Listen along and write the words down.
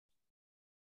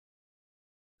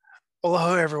Well,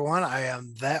 hello everyone. I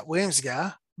am that Williams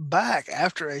guy back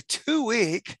after a 2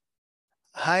 week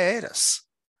hiatus.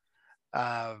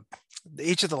 Uh,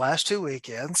 each of the last 2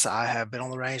 weekends, I have been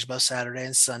on the range both Saturday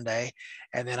and Sunday,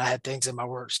 and then I had things in my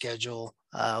work schedule.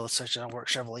 Let's say I worked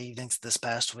several evenings this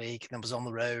past week, and then was on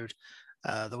the road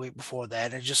the week before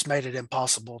that. And it just made it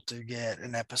impossible to get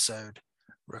an episode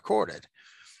recorded.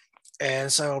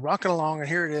 And so rocking along, and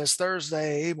here it is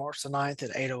Thursday, March the 9th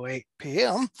at 8:08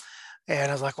 p.m. And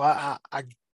I was like, well, I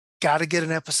got to get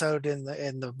an episode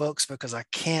in the books because I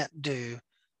can't do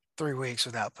 3 weeks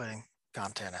without putting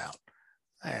content out.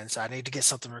 And so I need to get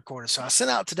something recorded. So I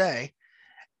sent out today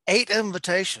 8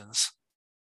 invitations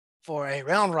for a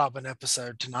round robin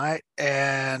episode tonight.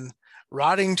 And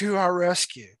riding to our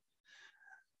rescue,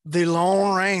 the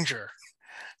Lone Ranger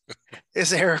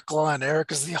is Eric Lund.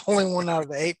 Eric is the only one out of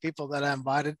the 8 people that I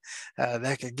invited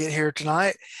that could get here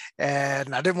tonight.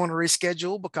 And I didn't want to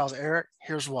reschedule because, Eric,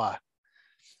 here's why.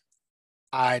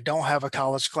 I don't have a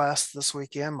college class this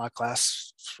weekend. My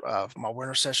class, my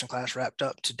winter session class wrapped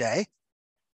up today.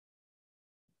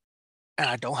 And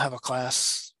I don't have a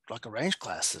class, like a range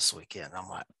class this weekend. I'm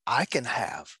like, I can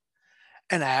have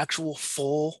an actual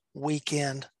full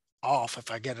weekend off if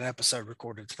I get an episode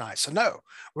recorded tonight. So no,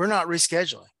 we're not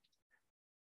rescheduling.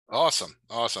 Awesome.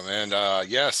 And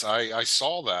yes, I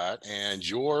saw that, and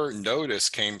your notice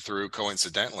came through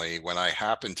coincidentally when I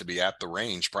happened to be at the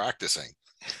range practicing.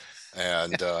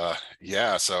 And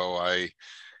yeah, so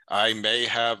I may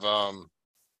have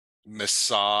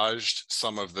massaged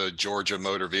some of the Georgia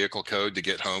Motor Vehicle Code to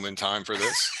get home in time for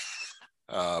this.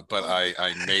 But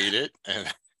I made it,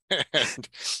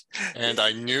 and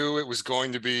I knew it was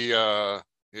going to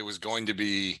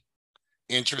be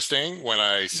interesting when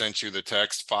I sent you the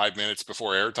text 5 minutes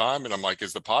before airtime, and I'm like,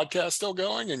 is the podcast still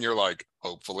going? And you're like,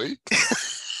 hopefully.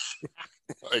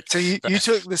 Like, so you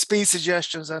took the speed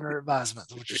suggestions under advisement,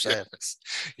 is what you're saying.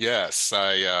 Yes,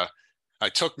 I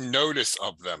took notice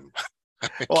of them.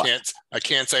 I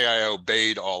can't say I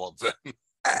obeyed all of them.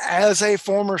 As a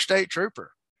former state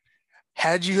trooper,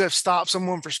 had you have stopped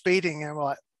someone for speeding and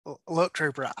like, look,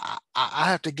 trooper, I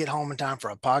have to get home in time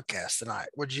for a podcast tonight,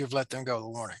 would you have let them go the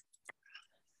warning?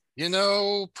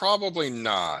 Probably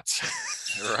not.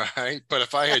 Right. But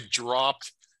if I had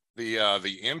dropped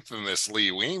the infamous Lee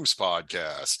Weems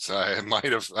podcast, I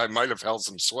might have held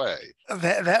some sway.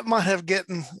 That might have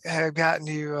gotten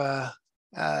you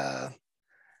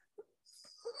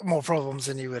more problems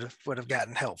than you would have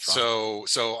gotten help from.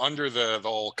 So under the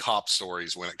whole cop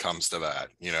stories, when it comes to that,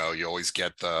 you always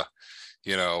get the,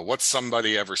 what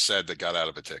somebody ever said that got out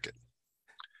of a ticket.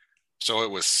 So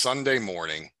it was Sunday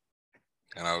morning,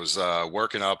 and I was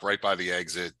working up right by the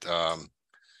exit,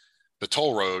 the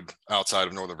toll road outside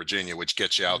of Northern Virginia, which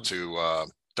gets you out to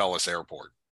Dulles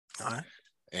Airport. All right.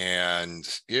 And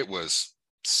it was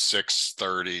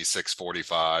 6:30,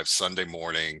 6:45 Sunday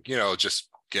morning, just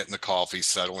getting the coffee,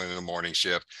 settling in the morning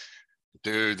shift.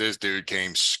 Dude, this dude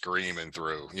came screaming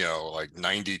through, like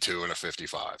 92 and a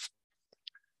 55.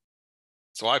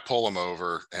 So I pull him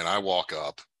over and I walk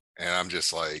up, and I'm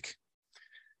just like,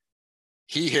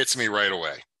 he hits me right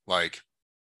away, like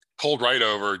pulled right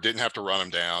over, didn't have to run him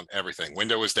down, everything.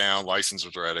 Window was down, license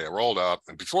was ready. I rolled up,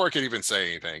 and before I could even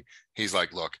say anything, he's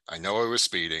like, look, I know I was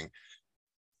speeding.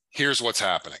 Here's what's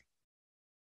happening.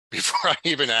 Before I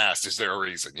even asked, is there a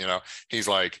reason? He's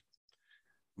like,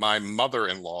 my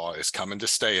mother-in-law is coming to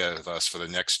stay with us for the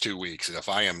next 2 weeks. And if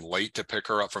I am late to pick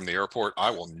her up from the airport,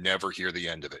 I will never hear the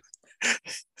end of it.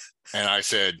 And I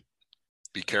said,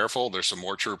 be careful. There's some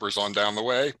more troopers on down the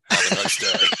way. Have a nice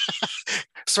day.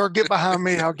 Sir, get behind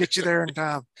me. I'll get you there in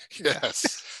time.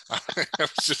 Yes. I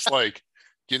was just like,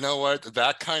 you know what?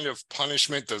 That kind of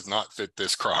punishment does not fit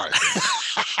this crime.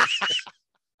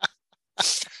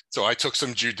 So I took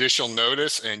some judicial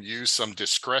notice and used some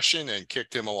discretion and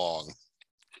kicked him along.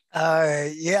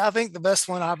 Yeah, I think the best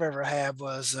one I've ever had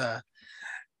was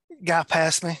guy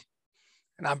passed me,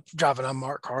 and I'm driving an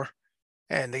unmarked car,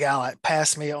 and the guy like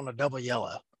passed me on a double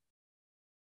yellow,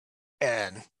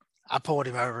 and I pulled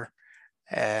him over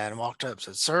and walked up and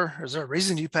said, sir, is there a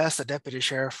reason you passed the deputy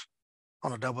sheriff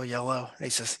on a double yellow? And he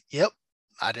says, yep,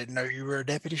 I didn't know you were a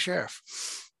deputy sheriff.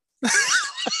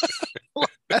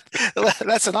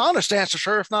 That's an honest answer,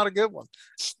 sir, if not a good one.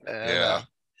 Yeah.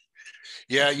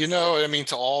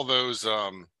 To all those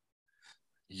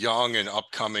young and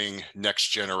upcoming next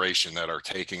generation that are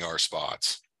taking our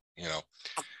spots,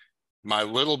 my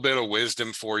little bit of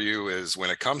wisdom for you is, when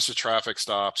it comes to traffic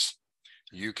stops,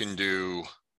 you can do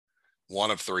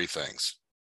one of three things.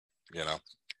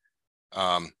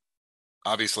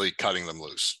 Obviously cutting them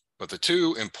loose, but the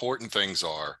two important things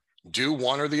are: do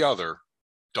one or the other,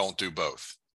 don't do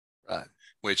both. Right.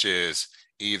 which is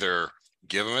either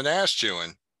give them an ass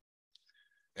chewing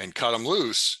and cut them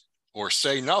loose, or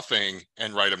say nothing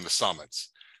and write them the summons.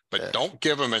 But Yeah. don't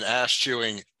give them an ass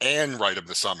chewing and write them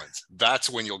the summons. That's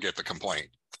when you'll get the complaint.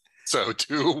 So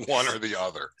do one or the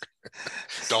other.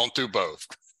 Don't do both.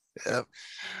 Yep.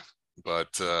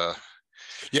 But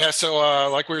yeah, so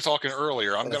like we were talking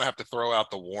earlier, I'm going to have to throw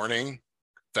out the warning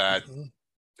that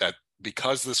that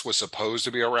because this was supposed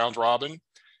to be a round robin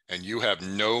and you have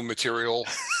no material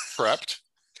prepped,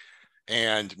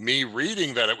 and me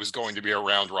reading that it was going to be a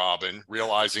round robin,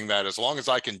 realizing that as long as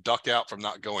I can duck out from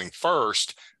not going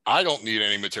first, I don't need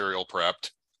any material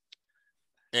prepped.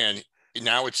 And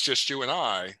now it's just you and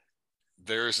I.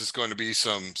 There's going to be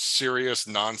some serious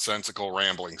nonsensical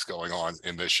ramblings going on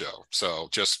in this show. So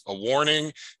just a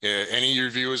warning, any of your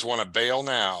viewers want to bail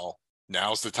now,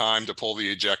 now's the time to pull the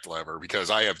eject lever,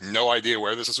 because I have no idea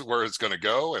where it's going to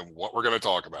go and what we're going to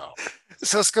talk about.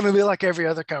 So it's going to be like every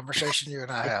other conversation you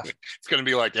and I have. It's going to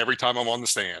be like every time I'm on the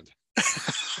stand.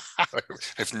 I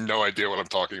have no idea what I'm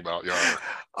talking about. Yeah.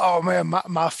 Oh man,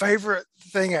 my favorite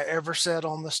thing I ever said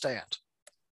on the stand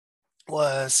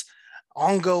was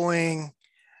ongoing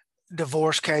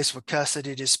divorce case with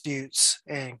custody disputes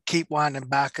and keep winding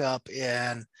back up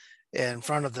in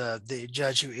front of the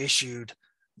judge who issued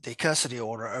the custody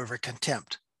order over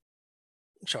contempt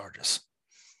charges.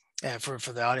 And for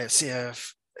the audience,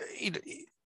 if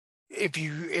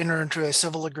you enter into a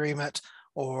civil agreement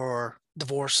or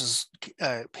divorce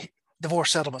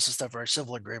settlements and stuff are a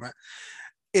civil agreement,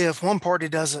 if one party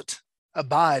doesn't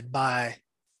abide by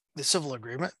the civil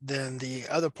agreement, then the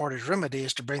other party's remedy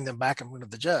is to bring them back in front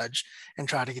of the judge and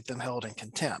try to get them held in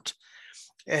contempt.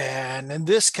 And in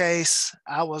this case,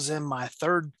 I was in my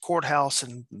third courthouse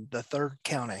in the third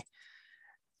county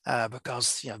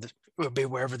because it would be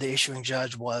wherever the issuing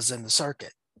judge was in the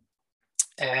circuit.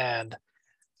 And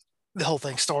the whole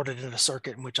thing started in a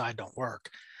circuit in which I don't work.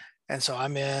 And so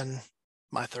I'm in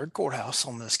my third courthouse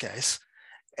on this case.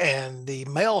 And the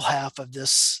male half of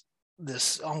this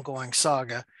ongoing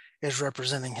saga is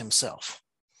representing himself.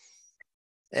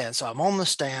 And so I'm on the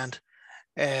stand,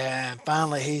 and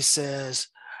finally he says,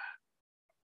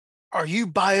 are you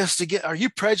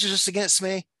prejudiced against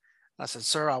me? I said,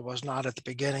 sir, I was not at the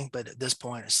beginning, but at this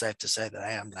point it's safe to say that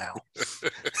I am now.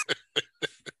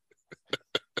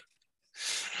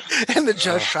 And the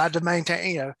judge tried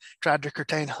to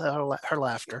contain her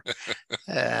laughter.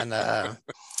 And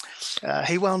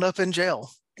he wound up in jail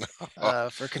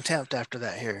for contempt after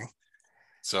that hearing.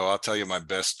 So I'll tell you my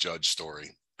best judge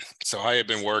story. So I had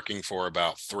been working for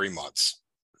about 3 months,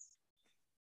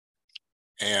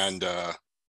 and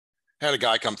had a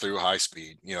guy come through high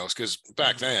speed, because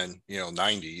back then,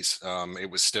 90s, it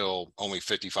was still only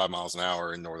 55 miles an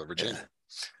hour in Northern Virginia.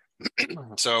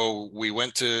 Yeah. So we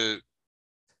went to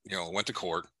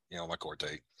court, my court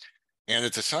date. And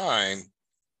at the time,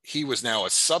 he was now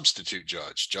a substitute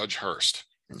judge, Judge Hurst.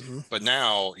 Mm-hmm. But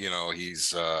now,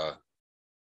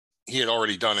 he had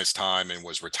already done his time and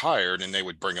was retired, and they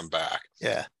would bring him back.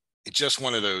 Yeah. It's just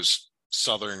one of those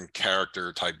Southern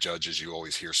character type judges you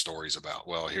always hear stories about.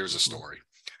 Well, here's a story.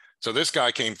 So this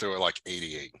guy came through at like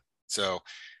 88. So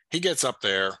he gets up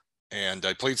there and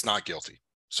pleads not guilty.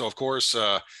 So of course,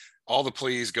 all the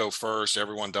pleas go first.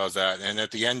 Everyone does that. And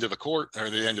at the end of the court, or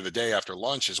the end of the day after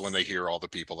lunch, is when they hear all the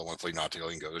people that want to plead not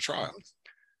guilty and go to trial.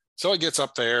 So he gets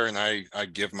up there and I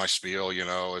give my spiel,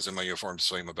 as in my uniform,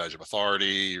 display my badge of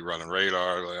authority, running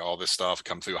radar, all this stuff,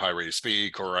 come through high rate of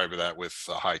speed, corroborate that with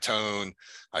a high tone,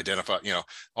 identify,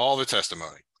 all the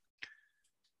testimony.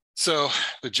 So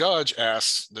the judge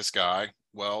asks this guy,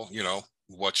 well,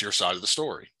 what's your side of the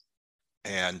story?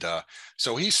 And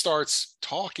so he starts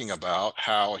talking about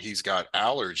how he's got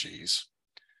allergies,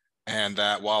 and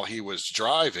that while he was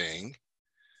driving,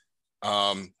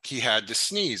 he had to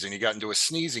sneeze, and he got into a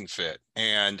sneezing fit,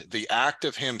 and the act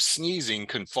of him sneezing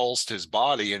convulsed his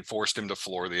body and forced him to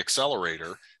floor the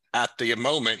accelerator at the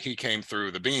moment he came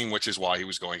through the beam, which is why he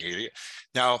was going 88.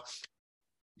 Now,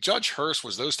 Judge Hurst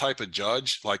was those type of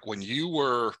judge, like when you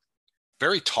were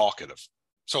very talkative.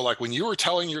 So like when you were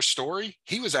telling your story,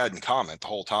 he was adding comment the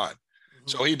whole time. Mm-hmm.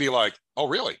 So he'd be like, oh,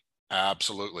 really?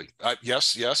 Absolutely.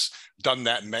 Yes. Done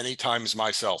that many times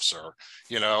myself, sir.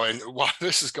 And while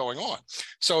this is going on.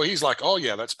 So he's like, oh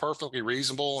yeah, that's perfectly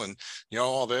reasonable. And,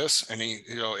 all this, and he,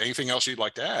 anything else you'd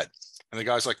like to add? And the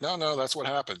guy's like, no, that's what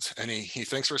happens. And he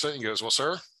thinks for a second, he goes, well,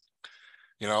 sir,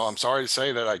 I'm sorry to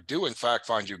say that I do in fact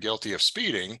find you guilty of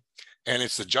speeding. And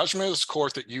it's the judgment of this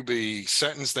court that you be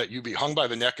sentenced, that you be hung by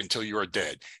the neck until you are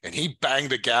dead. And he banged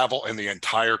the gavel in the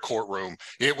entire courtroom.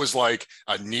 It was like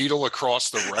a needle across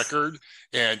the record,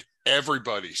 and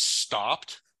everybody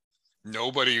stopped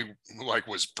Nobody like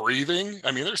was breathing.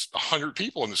 I mean, there's 100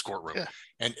 people in this courtroom, Yeah.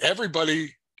 and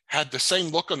everybody had the same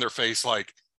look on their face,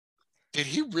 like, did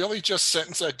he really just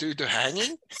sentence that dude to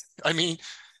hanging? I mean,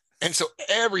 and so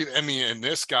and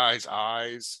this guy's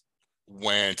eyes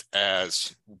went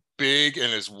as big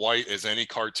and as white as any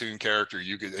cartoon character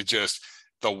you could. It just,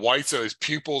 the whites of his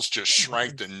pupils just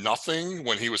shrank to nothing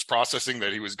when he was processing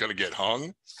that he was going to get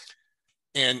hung.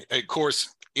 And of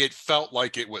course, it felt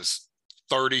like it was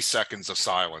 30 seconds of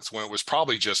silence when it was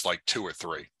probably just like 2 or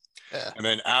 3. Yeah. And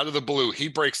then out of the blue, he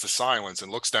breaks the silence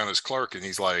and looks down at his clerk and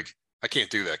he's like, I can't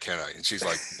do that, can I? And she's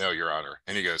like, no, Your Honor.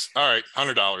 And he goes, all right,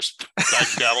 $100. Back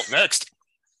to gavel. Next.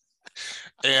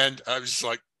 And I was just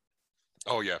like,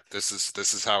 oh yeah, this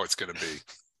is how it's going to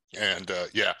be. And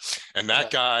yeah, and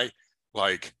that guy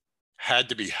like had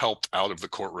to be helped out of the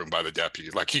courtroom by the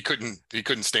deputy. Like he couldn't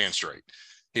stand straight.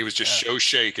 He was just so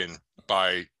shaken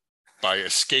by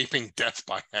escaping death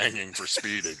by hanging for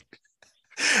speeding.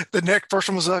 The next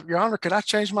person was up, Your Honor, could I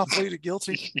change my plea to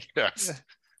guilty? Yes. Yeah.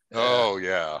 Oh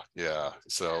yeah, yeah.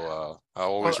 So I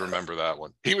always remember that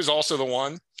one. He was also the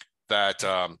one that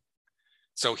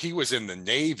so he was in the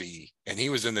Navy, and he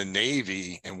was in the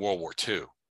Navy in World War II.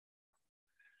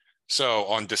 So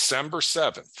on December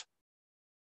 7th,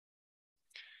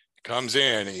 he comes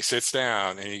in and he sits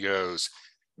down and he goes,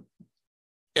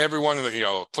 everyone in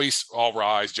the, police all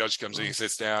rise, judge comes in, he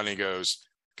sits down and he goes,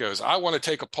 I want to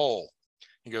take a poll.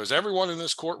 He goes, everyone in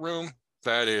this courtroom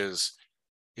that is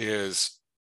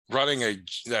running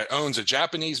that owns a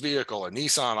Japanese vehicle, a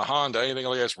Nissan, a Honda, anything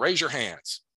like this, raise your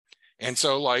hands. And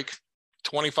so like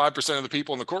 25% of the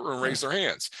people in the courtroom raised their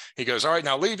hands. He goes, all right,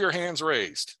 now leave your hands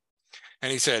raised.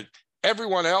 And he said,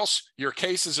 everyone else, your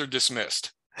cases are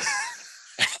dismissed.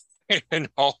 And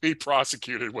all he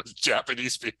prosecuted was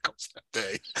Japanese vehicles that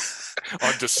day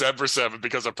on December 7th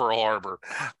because of Pearl Harbor.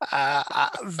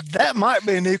 That might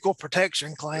be an equal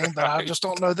protection claim, but I just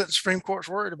don't know that the Supreme Court's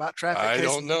worried about traffic cases. I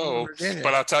don't know,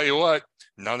 but I'll tell you what,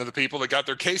 none of the people that got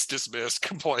their case dismissed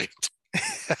complained.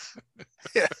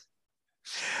 Yeah.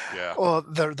 Yeah. Well,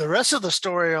 the rest of the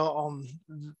story on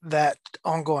that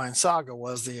ongoing saga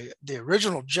was the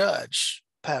original judge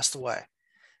passed away.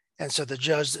 And so the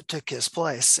judge that took his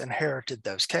place inherited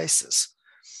those cases.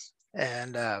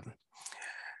 And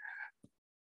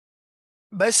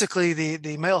basically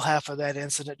the male half of that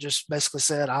incident just basically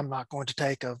said, I'm not going to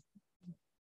take a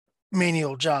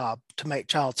menial job to make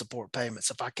child support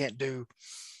payments. If I can't do,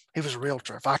 he was a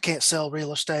realtor, if I can't sell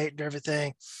real estate and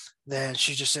everything, then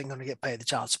she just ain't going to get paid the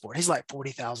child support. He's like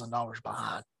 $40,000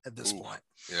 behind at this point.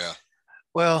 Yeah.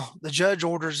 Well, the judge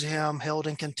orders him held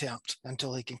in contempt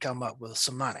until he can come up with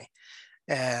some money,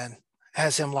 and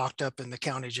has him locked up in the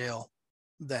county jail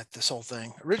that this whole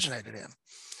thing originated in.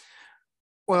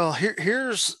 Well,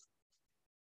 here's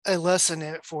a lesson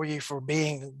in it for you for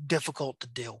being difficult to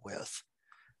deal with,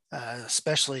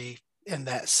 especially in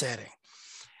that setting.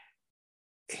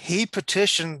 He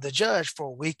petitioned the judge for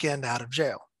a weekend out of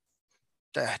jail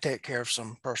to take care of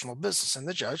some personal business, and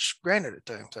the judge granted it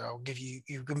to him. So I'll give you,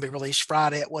 you can be released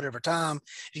Friday at whatever time.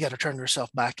 You got to turn yourself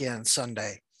back in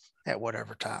Sunday at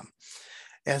whatever time.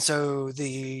 And so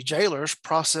the jailers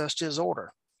processed his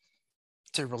order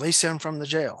to release him from the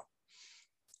jail,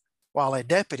 while a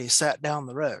deputy sat down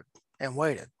the road and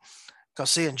waited.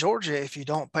 Because see, in Georgia, if you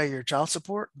don't pay your child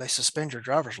support, they suspend your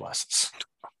driver's license.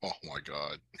 Oh my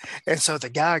God. And so the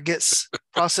guy gets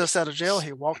processed out of jail.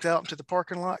 He walked out into the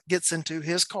parking lot, gets into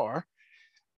his car,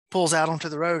 pulls out onto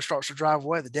the road, starts to drive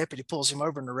away. The deputy pulls him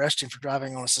over and arrests him for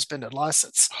driving on a suspended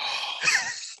license.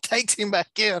 Takes him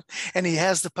back in, and he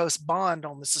has to post bond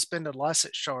on the suspended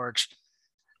license charge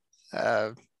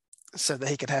so that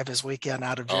he could have his weekend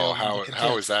out of jail. Oh,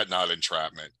 how is that not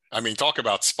entrapment? I mean, talk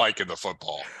about spiking the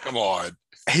football. Come on.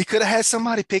 He could have had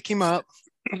somebody pick him up.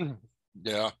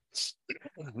 Yeah.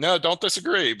 No, don't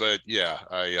disagree, but yeah,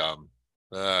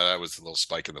 that was a little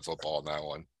spike in the football in that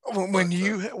one. When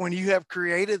you have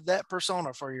created that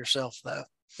persona for yourself, though.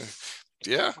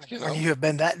 Yeah. When you have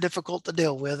been that difficult to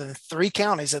deal with in 3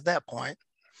 counties at that point.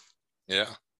 Yeah.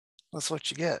 That's what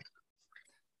you get.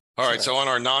 All right. So on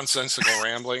our nonsensical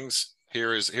ramblings,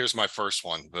 here's my first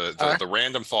one. The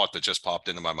random thought that just popped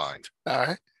into my mind. All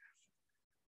right.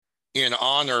 In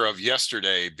honor of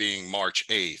yesterday being March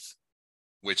 8th,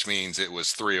 which means it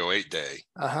was 308 day.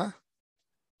 Uh-huh.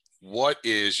 What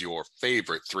is your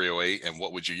favorite 308 and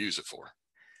what would you use it for?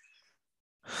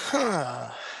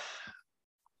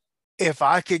 If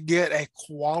I could get a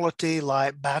quality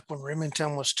like back when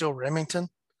Remington was still Remington,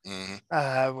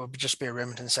 it would just be a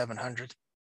Remington 700.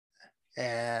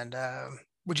 And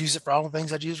would use it for all the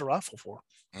things I'd use a rifle for,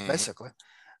 basically.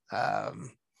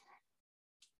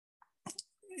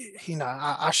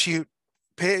 I shoot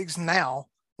pigs now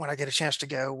when I get a chance to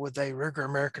go with a Ruger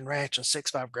American Ranch and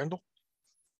 6.5 Grendel.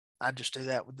 I just do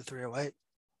that with the 308.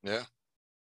 Yeah.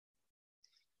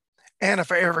 And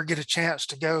if I ever get a chance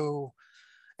to go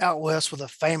out west with a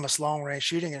famous long range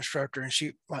shooting instructor and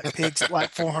shoot like pigs at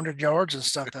like 400 yards and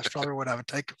stuff, that's probably what I would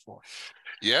take it for.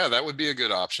 Yeah, that would be a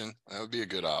good option. That would be a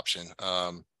good option.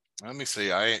 Let me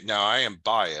see. I am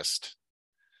biased,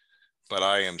 but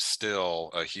I am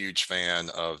still a huge fan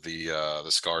of the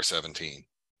Scar 17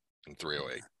 and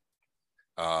 308.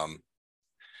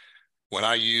 When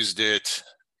I used it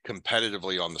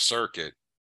competitively on the circuit,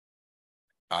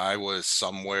 I was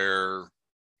somewhere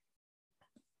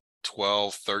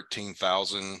 12,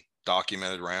 13,000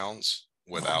 documented rounds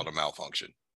without a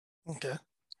malfunction. Okay.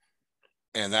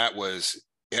 And that was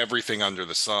everything under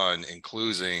the sun,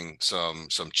 including some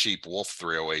cheap Wolf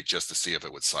 308 just to see if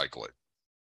it would cycle it.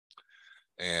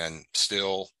 And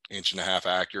still 1.5 inches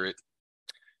accurate.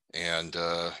 And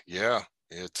yeah,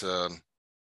 it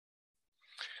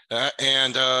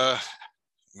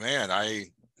man,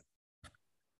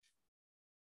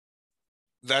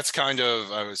 that's kind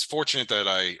of, I was fortunate that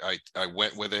I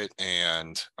went with it,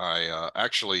 and I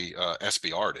actually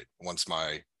SBR'd it once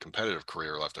my competitive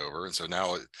career left over. And so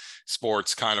now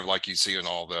sports, kind of like you see in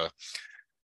all the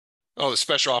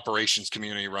special operations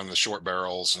community, run the short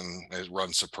barrels and it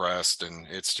runs suppressed. And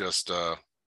it's just,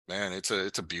 man, it's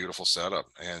a beautiful setup.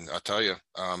 And I tell you,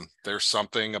 there's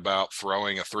something about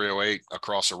throwing a 308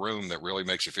 across a room that really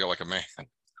makes you feel like a man.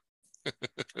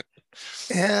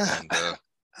 Yeah. And,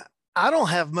 I don't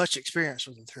have much experience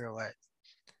with the 308,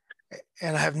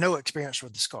 and I have no experience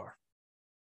with the Scar.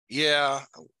 Yeah,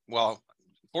 well,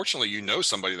 fortunately, you know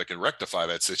somebody that can rectify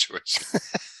that situation.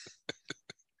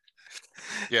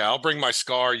 Yeah, I'll bring my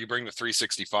Scar. You bring the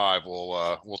 365.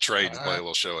 We'll trade and play a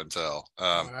little show and tell.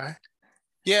 All right.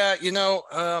 Yeah,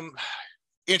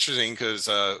 interesting, because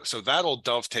so that'll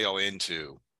dovetail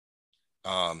into,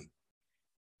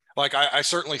 like I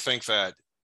certainly think that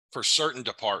for certain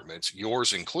departments,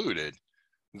 yours included,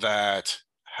 that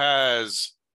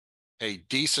has a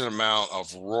decent amount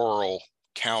of rural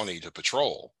county to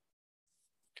patrol,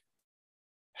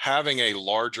 having a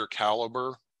larger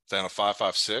caliber than a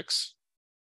 5.56.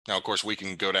 Now, of course, we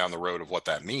can go down the road of what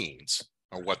that means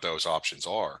or what those options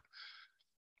are.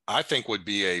 I think would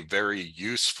be a very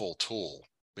useful tool,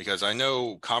 because I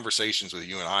know conversations with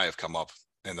you and I have come up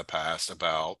in the past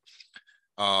about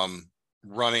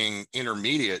running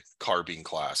intermediate carbine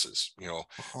classes.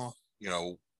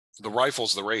 The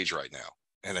rifle's the rage right now,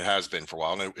 and it has been for a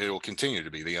while, and it will continue to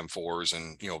be, the M4s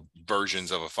and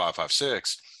versions of a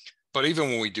 5.56. But even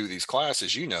when we do these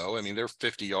classes, I mean, they're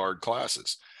 50-yard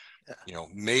classes. Yeah.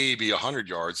 Maybe 100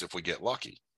 yards if we get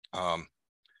lucky.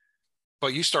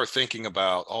 But you start thinking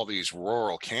about all these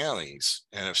rural counties,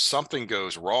 and if something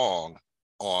goes wrong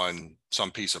on some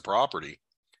piece of property,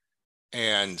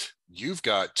 and you've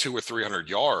got 200 or 300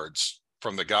 yards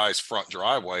from the guy's front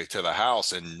driveway to the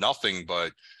house, and nothing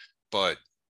but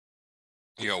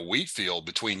wheat field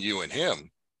between you and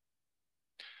him,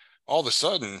 all of a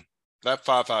sudden that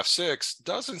 5.56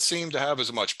 doesn't seem to have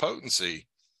as much potency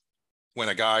when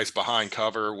a guy's behind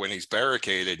cover, when he's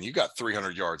barricaded, and you got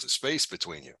 300 yards of space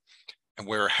between you. And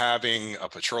we're having a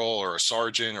patrol or a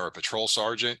sergeant or a patrol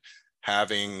sergeant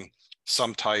having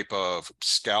some type of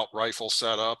scout rifle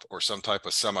setup or some type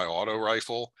of semi-auto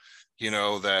rifle,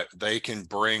 that they can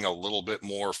bring a little bit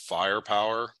more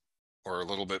firepower or a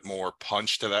little bit more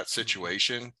punch to that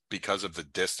situation because of the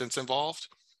distance involved.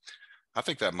 I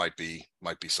think that might be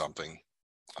something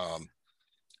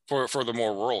for the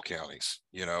more rural counties,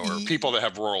 or people that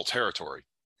have rural territory.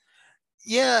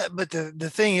 Yeah, but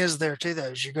the thing is there too,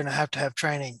 though, is you're going to have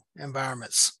training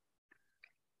environments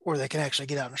where they can actually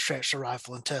get out and stretch the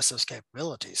rifle and test those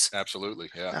capabilities. Absolutely,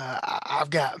 yeah.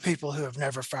 I've got people who have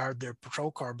never fired their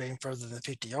patrol carbine further than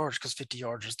 50 yards because 50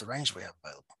 yards is the range we have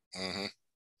available. Mm-hmm.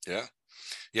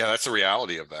 Yeah, that's the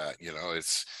reality of that.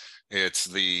 It's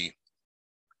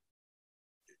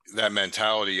that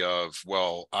mentality of,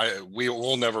 well, we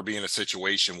will never be in a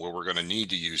situation where we're going to need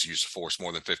to use of force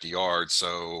more than 50 yards.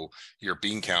 So your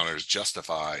bean counters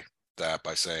justify that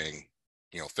by saying,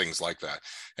 things like that.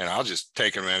 And I'll just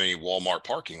take them in any Walmart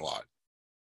parking lot.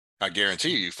 I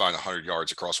guarantee you find 100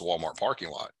 yards across a Walmart parking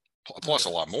lot, plus a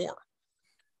lot more.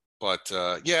 But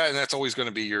yeah, and that's always going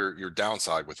to be your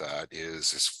downside with that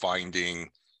is finding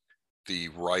the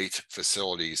right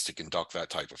facilities to conduct that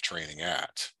type of training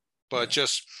at. But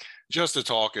just to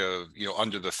talk of,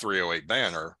 under the 308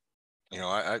 banner,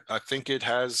 I think it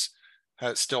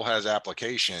still has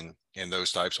application in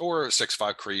those types, or a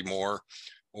 6.5 Creedmoor,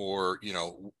 or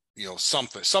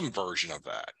some version of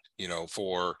that.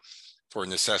 for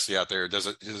necessity out there.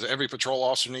 Does every patrol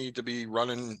officer need to be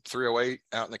running 308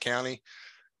 out in the county?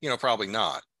 Probably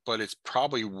not, but it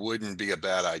probably wouldn't be a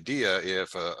bad idea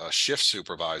if a shift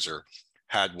supervisor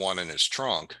had one in his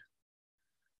trunk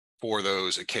for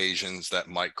those occasions that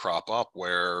might crop up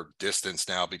where distance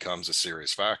now becomes a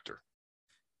serious factor.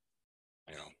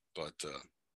 But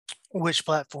which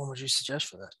platform would you suggest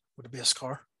for that? Would it be a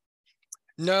SCAR?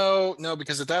 No,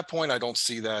 because at that point I don't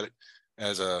see that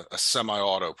as a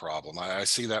semi-auto problem. I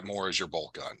see that more as your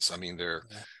bolt guns. I mean, the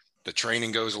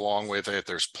training goes along with it.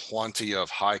 There's plenty of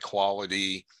high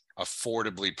quality,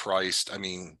 affordably priced. I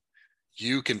mean,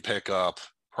 you can pick up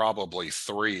probably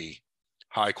 3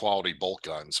 high quality bolt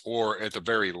guns, or at the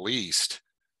very least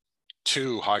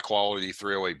 2 high quality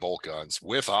 308 bolt guns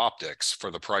with optics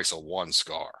for the price of 1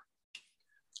 SCAR.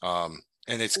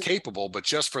 And it's capable, but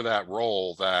just for that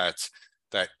role, that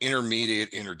intermediate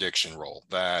interdiction role,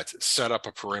 that set up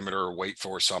a perimeter, wait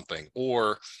for something,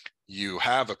 or you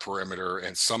have a perimeter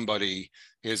and somebody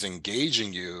is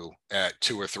engaging you at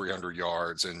 200 or 300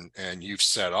 yards and you've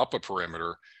set up a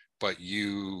perimeter, but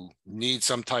you need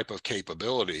some type of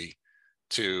capability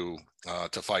to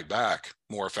fight back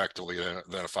more effectively than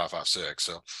a 5.56.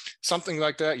 So something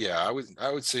like that. Yeah,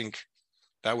 I would think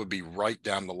that would be right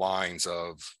down the lines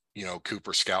of,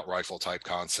 Cooper Scout rifle type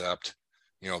concept,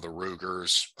 the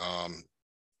Rugers,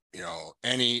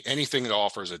 anything that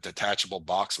offers a detachable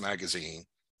box magazine,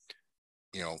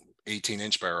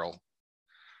 18-inch barrel,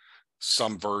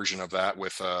 some version of that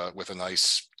with a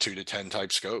nice 2 to 10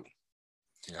 type scope.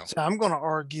 So I'm going to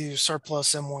argue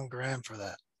surplus M1 Garand for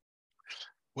that.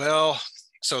 Well,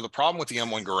 so the problem with the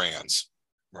M1 Garands,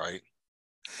 right?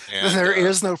 And there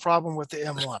is no problem with the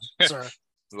M1, sir.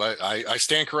 I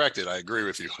stand corrected. I agree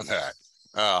with you on that.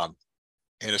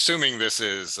 And assuming this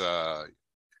is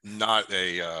not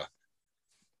a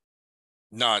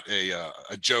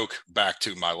joke back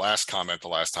to my last comment the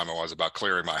last time I was about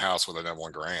clearing my house with an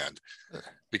M1 Garand,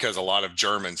 because a lot of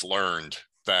Germans learned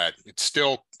that it's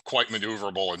still quite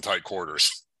maneuverable in tight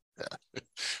quarters. Yeah.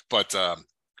 But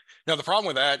now the problem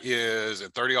with that is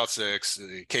at 30-06,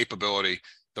 the capability,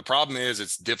 the problem is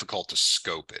it's difficult to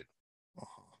scope it.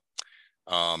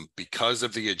 Because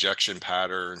of the ejection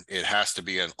pattern, it has to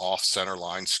be an off-center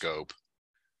line scope.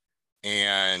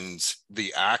 And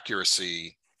the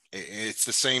accuracy, it's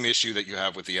the same issue that you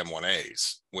have with the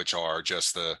M1As, which are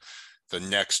just the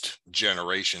next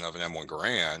generation of an M1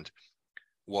 Garand,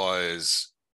 was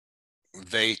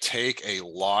they take a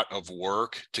lot of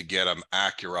work to get them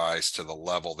accurized to the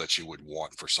level that you would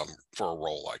want for a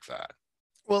role like that.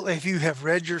 Well, if you have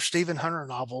read your Stephen Hunter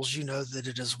novels, you know that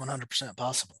it is 100%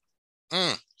 possible.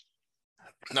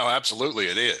 No, absolutely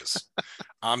it is.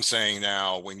 I'm saying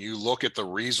now, when you look at the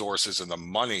resources and the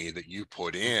money that you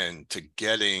put in to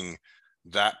getting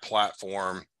that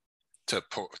platform to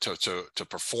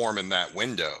perform in that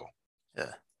window,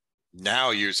 yeah.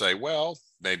 Now you say, well,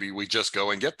 maybe we just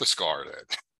go and get the SCAR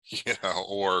then,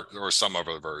 or some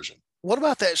other version. What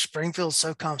about that Springfield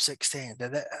SOCOM 16?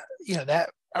 Did that, that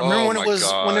I remember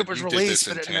when it was released,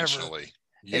 but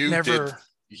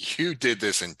you did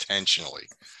this intentionally.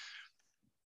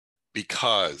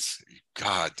 Because,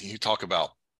 God, you talk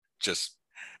about just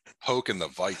poking the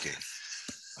Viking.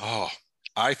 Oh,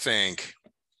 I think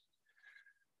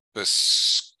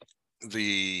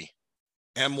the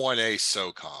M1A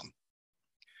SOCOM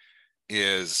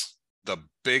is the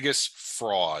biggest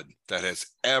fraud that has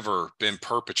ever been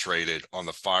perpetrated on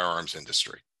the firearms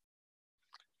industry,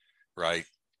 right?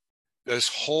 This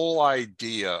whole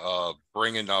idea of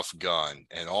bring enough gun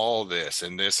and all this,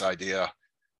 and this idea,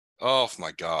 oh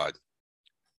my God.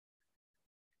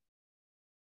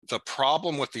 The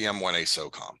problem with the M1A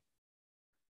SOCOM,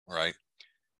 right,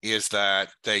 is that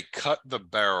they cut the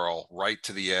barrel right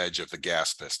to the edge of the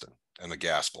gas piston and the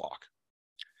gas block.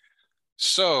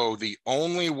 So the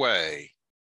only way,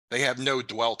 they have no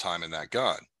dwell time in that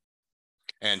gun.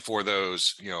 And for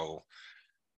those,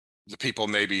 the people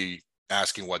may be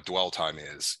asking what dwell time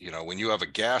is, when you have a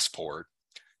gas port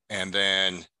and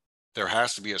then there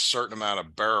has to be a certain amount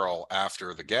of barrel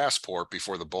after the gas port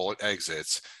before the bullet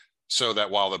exits, so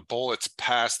that while the bullets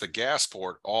pass the gas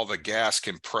port, all the gas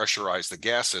can pressurize the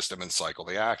gas system and cycle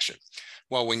the action.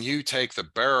 Well, when you take the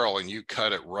barrel and you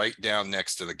cut it right down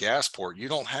next to the gas port, you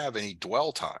don't have any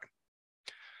dwell time.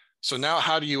 So now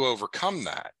how do you overcome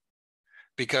that?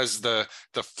 Because the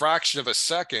fraction of a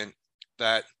second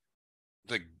that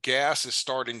the gas is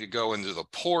starting to go into the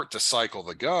port to cycle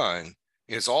the gun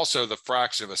is also the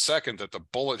fraction of a second that the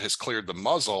bullet has cleared the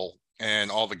muzzle and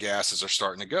all the gases are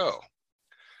starting to go.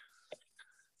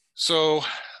 So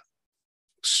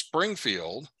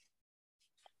Springfield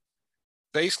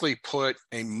basically put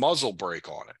a muzzle brake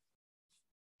on it.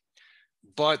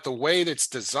 But the way that's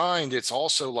designed, it's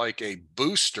also like a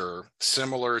booster,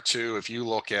 similar to if you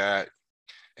look at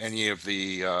any of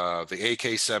the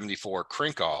AK-74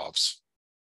 Krinkovs,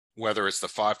 whether it's the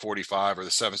 545 or the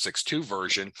 7.62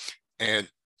 version. And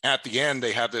at the end,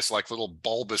 they have this like little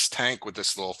bulbous tank with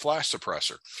this little flash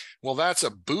suppressor. Well, that's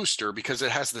a booster because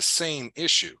it has the same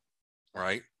issue,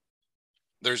 right?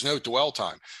 There's no dwell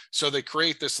time. So they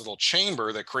create this little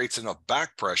chamber that creates enough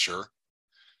back pressure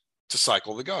to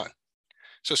cycle the gun.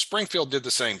 So Springfield did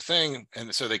the same thing.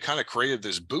 And so they kind of created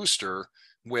this booster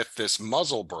with this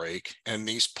muzzle brake and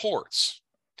these ports.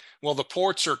 Well, the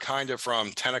ports are kind of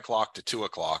from 10 o'clock to 2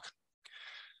 o'clock.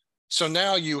 So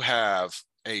now you have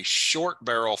a short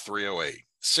barrel 308,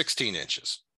 16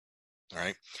 inches, all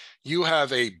right? You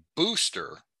have a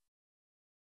booster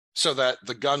so that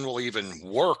the gun will even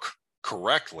work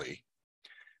correctly.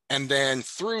 And then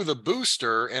through the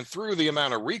booster and through the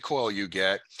amount of recoil you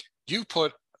get, you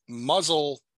put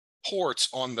muzzle ports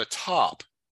on the top.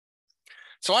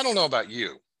 So I don't know about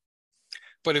you,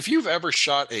 but if you've ever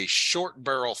shot a short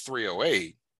barrel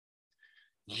 308,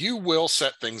 you will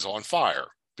set things on fire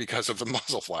because of the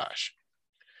muzzle flash.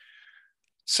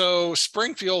 So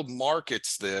Springfield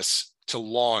markets this to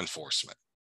law enforcement.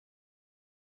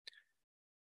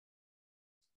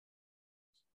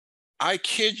 I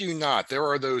kid you not, there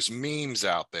are those memes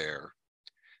out there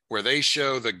where they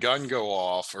show the gun go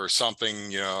off or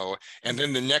something, and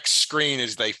then the next screen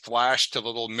is they flash to the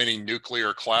little mini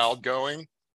nuclear cloud going.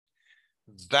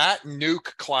 That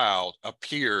nuke cloud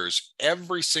appears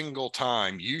every single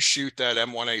time you shoot that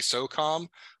M1A SOCOM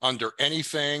under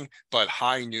anything but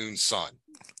high noon sun.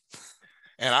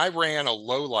 And I ran a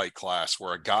low light class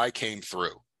where a guy came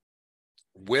through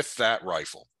with that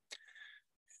rifle.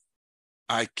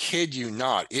 I kid you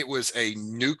not, it was a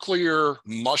nuclear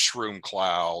mushroom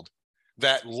cloud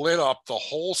that lit up the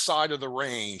whole side of the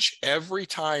range every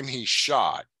time he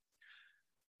shot.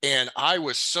 And I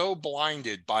was so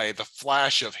blinded by the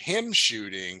flash of him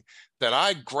shooting that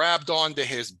I grabbed onto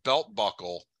his belt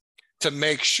buckle to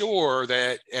make sure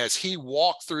that as he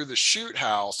walked through the shoot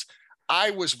house,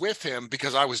 I was with him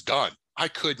because I was done. I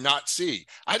could not see.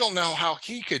 I don't know how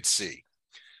he could see.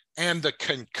 And the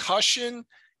concussion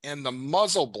and the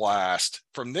muzzle blast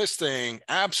from this thing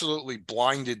absolutely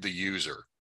blinded the user,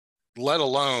 let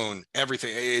alone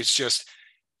everything. It's just,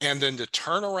 and then to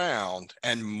turn around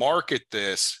and market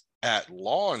this at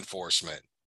law enforcement,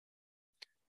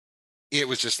 it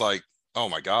was just like, oh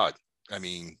my God. I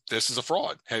mean, this is a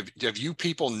fraud. Have you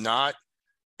people not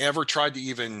ever tried to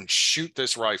even shoot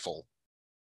this rifle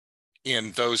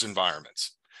in those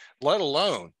environments, let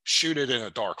alone shoot it in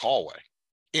a dark hallway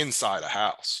inside a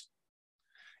house?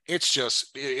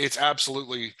 It's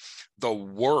absolutely the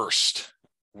worst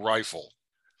rifle.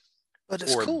 But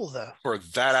it's cool though. For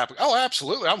that oh,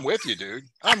 absolutely. I'm with you, dude.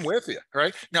 I'm with you.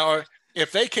 Right now,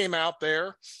 if they came out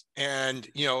there and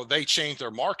they changed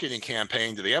their marketing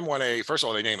campaign to the M1A, first of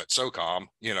all, they name it SOCOM,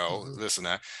 this and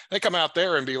that. They come out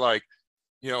there and be like,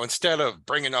 instead of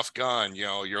bring enough gun,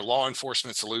 your law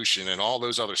enforcement solution and all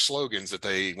those other slogans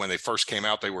that when they first came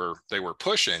out, they were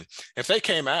pushing. If they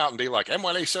came out and be like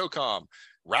M1A SOCOM,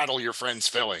 rattle your friend's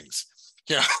fillings,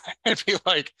 it'd be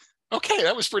like, okay,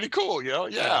 that was pretty cool.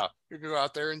 Yeah, you go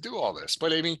out there and do all this.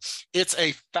 But I mean, it's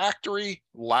a factory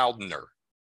loudener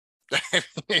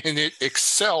and it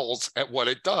excels at what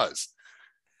it does,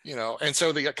 and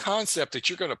so the concept that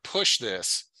you're going to push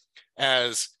this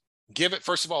as, give it,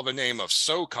 first of all, the name of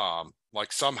SOCOM,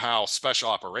 like somehow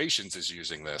special operations is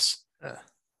using this,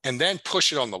 and then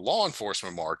push it on the law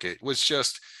enforcement market was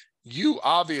just, you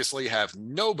obviously have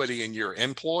nobody in your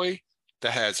employ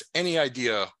that has any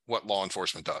idea what law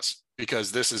enforcement does,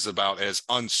 because this is about as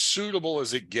unsuitable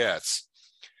as it gets.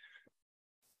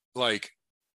 Like,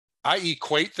 I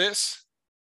equate this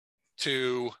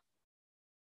to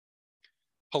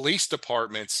police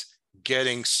departments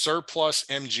getting surplus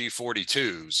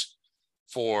MG42s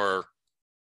for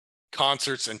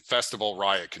concerts and festival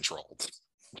riot control.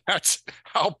 That's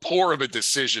how poor of a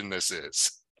decision this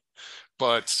is.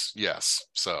 But yes,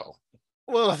 so.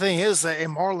 Well, the thing is that a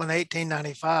Marlin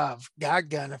 1895 guide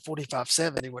gun and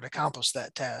 4570 would accomplish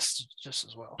that task just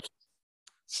as well.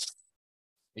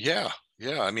 Yeah.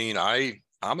 I mean,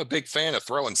 I'm a big fan of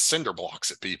throwing cinder blocks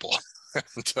at people.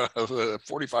 And,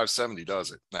 4570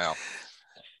 does it now.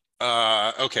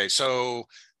 Okay, so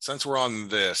since we're on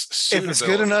this, if it's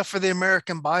good enough for the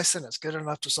American bison, it's good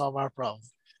enough to solve our problem.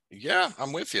 Yeah,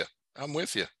 I'm with you.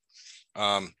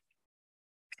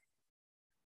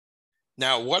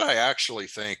 Now, what I actually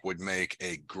think would make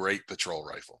a great patrol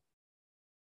rifle,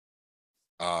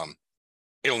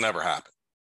 it'll never happen.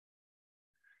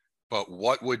 But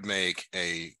what would make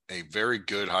a very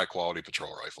good high quality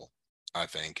patrol rifle, I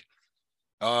think,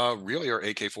 really are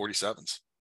AK-47s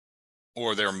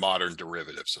or their modern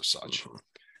derivatives of such.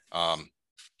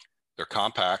 They're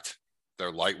compact,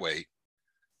 they're lightweight,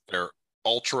 they're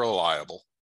ultra reliable.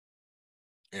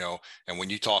 And when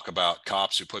you talk about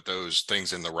cops who put those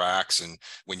things in the racks, and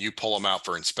when you pull them out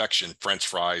for inspection, French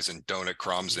fries and donut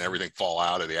crumbs and everything fall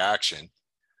out of the action.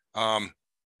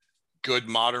 Good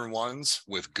modern ones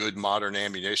with good modern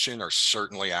ammunition are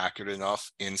certainly accurate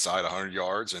enough inside 100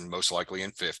 yards and most likely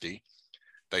in 50.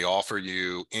 They offer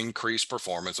you increased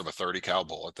performance of a 30 cal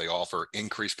bullet. They offer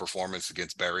increased performance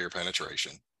against barrier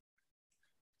penetration.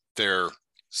 They're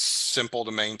simple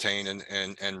to maintain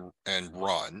and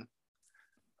run.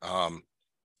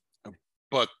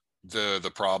 But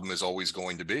the problem is always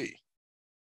going to be,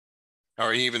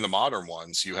 or even the modern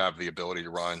ones, you have the ability to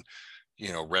run,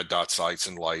 red dot sights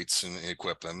and lights and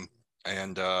equip them.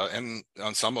 And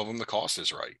on some of them, the cost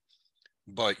is right,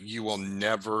 but you will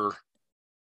never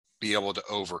be able to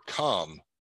overcome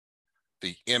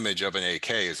the image of an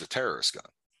AK as a terrorist gun.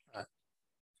 Right.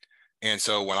 And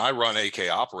so when I run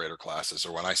AK operator classes,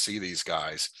 or when I see these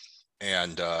guys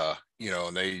and,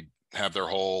 and they have their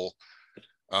whole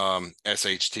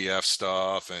SHTF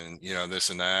stuff and, this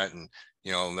and that, and,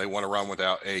 they want to run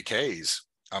without AKs.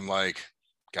 I'm like,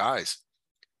 guys,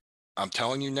 I'm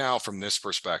telling you now from this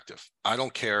perspective, I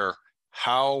don't care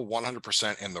how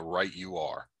 100% in the right you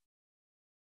are,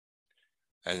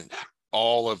 and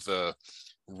all of the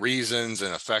reasons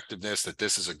and effectiveness that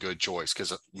this is a good choice,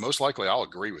 because most likely I'll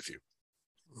agree with you.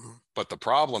 But the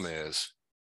problem is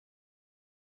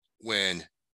when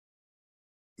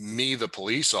me, the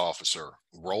police officer,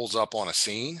 rolls up on a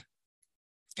scene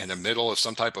in the middle of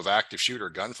some type of active shooter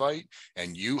gunfight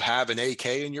and you have an AK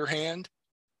in your hand,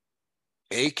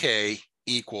 AK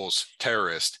equals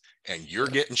terrorist, and you're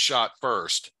getting shot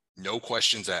first, no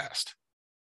questions asked.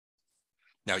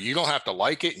 Now, you don't have to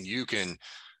like it, and you can,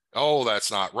 oh,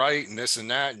 that's not right, and this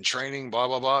and that, and training, blah,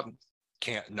 blah, blah.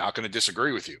 Not going to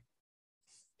disagree with you.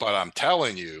 But I'm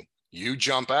telling you, you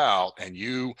jump out and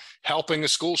you helping a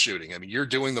school shooting. I mean, you're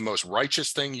doing the most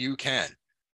righteous thing you can,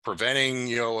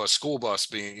 preventing, a school bus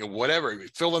being, whatever,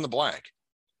 fill in the blank.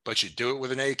 But you do it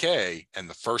with an AK, and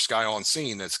the first guy on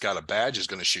scene that's got a badge is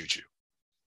going to shoot you,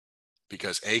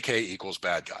 because AK equals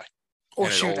bad guy. Or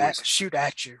shoot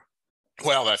at you.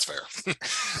 Well, that's fair.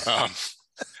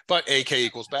 But AK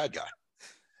equals bad guy.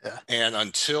 Yeah. And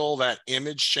until that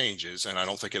image changes, and I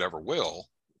don't think it ever will,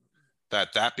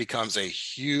 that becomes a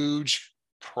huge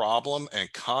problem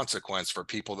and consequence for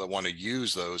people that want to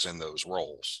use those in those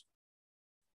roles.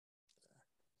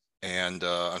 And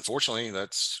unfortunately,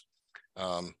 that's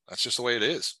just the way it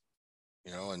is,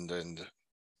 and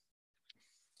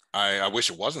I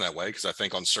wish it wasn't that way, because I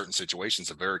think on certain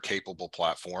situations, a very capable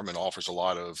platform and offers a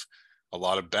lot of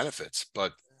benefits,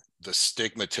 but the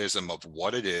stigmatism of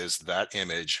what it is, that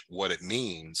image, what it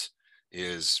means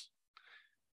is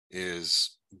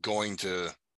going to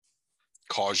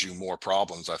cause you more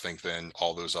problems, I think, than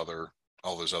all those other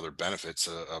benefits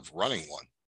of running one.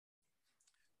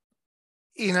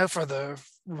 For the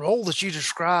role that you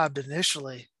described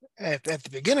initially at the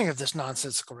beginning of this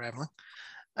nonsensical rambling,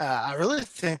 I really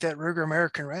think that Ruger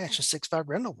American Ranch and 6.5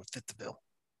 Grendel would fit the bill.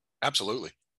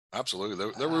 Absolutely. The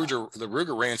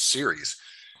Ruger Ranch series.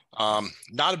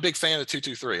 Not a big fan of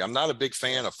 223. I'm not a big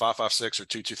fan of 5.56 or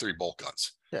 223 bolt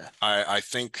guns. Yeah. I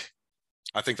think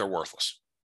they're worthless.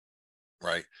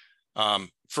 Right.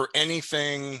 For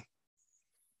anything,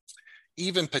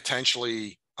 even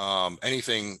potentially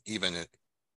anything even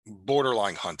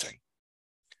borderline hunting.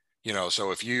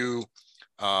 So if you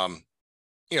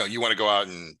you want to go out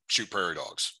and shoot prairie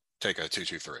dogs, take a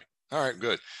 223. All right,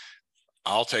 good.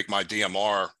 I'll take my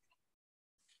DMR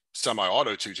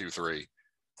semi-auto 223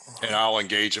 and I'll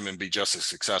engage them and be just as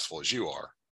successful as you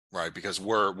are, right? Because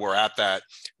we're at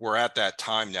that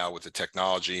time now with the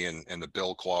technology and the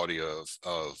build quality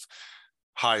of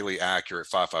highly accurate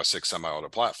 5.56 semi-auto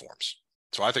platforms.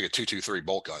 So I think a 223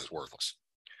 bolt gun is worthless.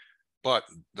 But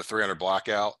the 300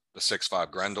 Blackout, the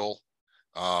 6.5 Grendel,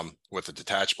 with the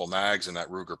detachable mags and that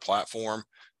Ruger platform,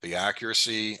 the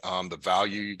accuracy, the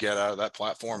value you get out of that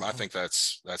platform, I think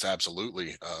that's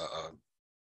absolutely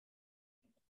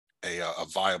a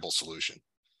viable solution.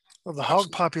 Well, the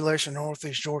hog population in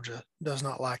Northeast Georgia does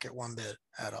not like it one bit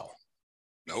at all.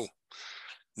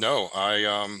 No,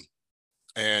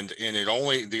 and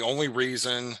the only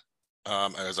reason,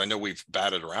 as I know we've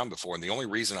batted around before, and the only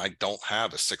reason I don't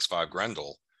have a 6.5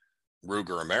 Grendel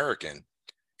Ruger American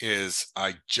is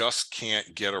I just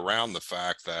can't get around the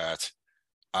fact that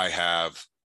I have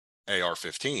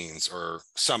AR-15s or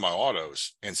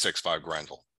semi-autos in 6.5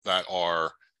 Grendel that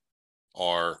are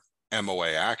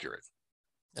MOA accurate.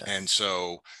 Yeah. And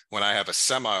so when I have a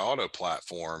semi-auto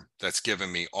platform that's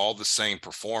giving me all the same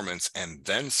performance and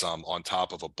then some on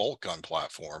top of a bolt gun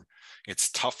platform,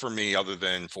 it's tough for me, other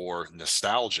than for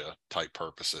nostalgia type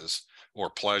purposes or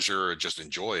pleasure or just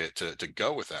enjoy it, to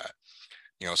go with that.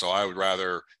 So I would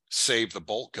rather save the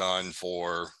bolt gun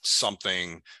for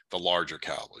something the larger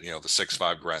caliber, the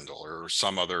 6.5 Grendel or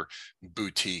some other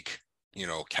boutique,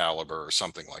 caliber or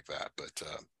something like that. But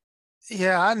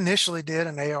Yeah, I initially did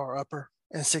an AR upper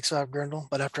in 6.5 Grendel,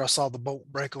 but after I saw the bolt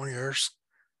break on yours,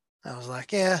 I was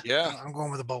like, yeah, yeah, I'm going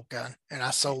with a bolt gun. And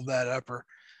I sold that upper.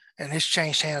 And it's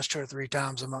changed hands 2 or 3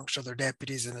 times amongst other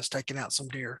deputies, and it's taken out some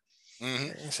deer,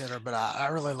 etc. But I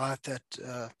really like that.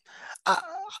 I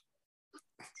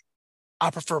I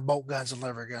prefer bolt guns and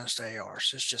lever guns to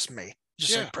ARs. It's just me,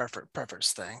 just yeah, a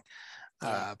preference thing.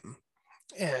 yeah.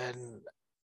 And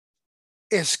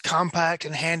it's compact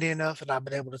and handy enough that I've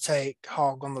been able to take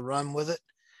hog on the run with it.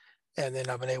 And then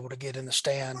I've been able to get in the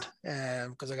stand,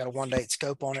 and because I got a 1/8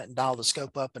 scope on it, and dial the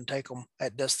scope up and take them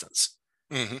at distance.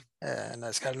 And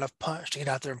that's got enough punch to get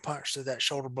out there and punch through that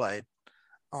shoulder blade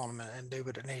on them and do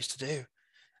what it needs to do.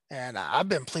 And I've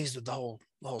been pleased with the whole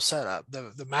setup.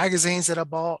 The magazines that I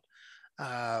bought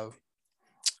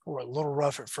were a little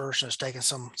rough at first, and it's taking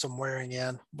some wearing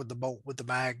in with the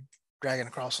mag dragging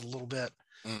across a little bit,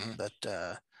 but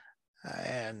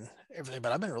and everything.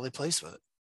 But I've been really pleased with it.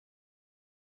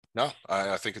 No,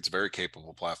 I think it's a very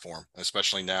capable platform,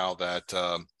 especially now that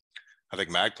I think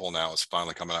Magpul now is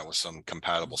finally coming out with some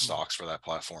compatible stocks for that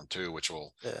platform too, which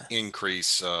will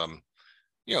increase, the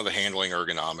handling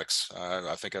ergonomics.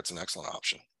 I think that's an excellent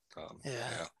option.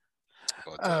 Yeah.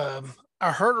 But,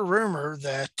 I heard a rumor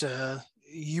that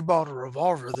you bought a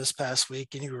revolver this past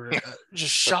week, and you were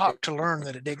just shocked to learn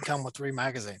that it didn't come with 3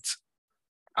 magazines.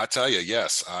 I tell you,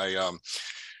 yes,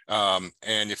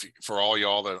 and if for all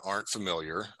y'all that aren't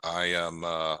familiar, I'm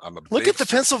a look at the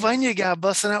Pennsylvania guy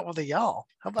busting out with a y'all.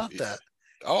 How about that?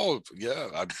 Oh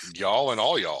yeah, y'all and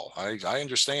all y'all. I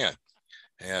understand,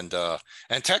 and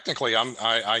technically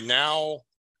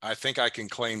I think I can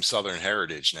claim Southern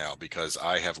heritage now because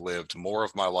I have lived more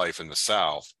of my life in the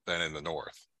South than in the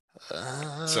North.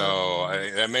 So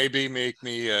that maybe make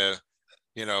me a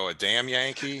damn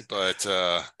Yankee, but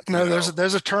no,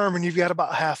 there's a term, and you've got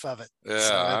about half of it.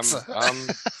 Yeah, so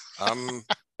I'm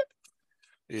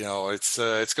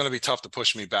it's going to be tough to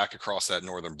push me back across that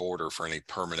northern border for any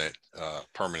permanent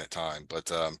time.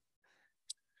 But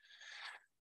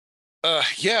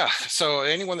yeah. So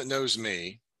anyone that knows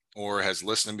me or has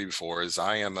listened to me before is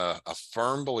I am a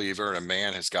firm believer, and a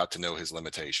man has got to know his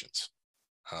limitations.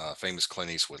 Famous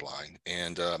Clint Eastwood line,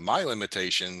 and my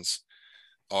limitations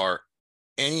are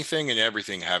anything and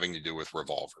everything having to do with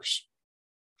revolvers.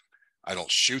 I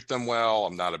don't shoot them well.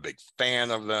 I'm not a big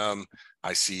fan of them.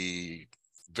 I see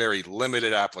very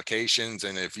limited applications.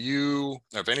 And if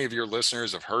any of your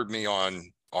listeners have heard me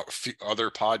on other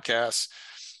podcasts,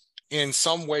 in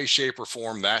some way, shape, or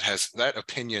form, that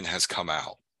opinion has come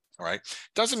out. All right.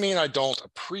 Doesn't mean I don't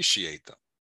appreciate them.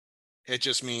 It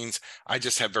just means I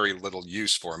just have very little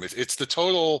use for them. It's the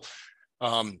total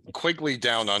Quigley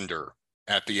Down Under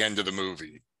at the end of the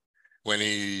movie, when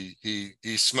he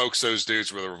smokes those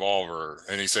dudes with a revolver,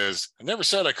 and he says, "I never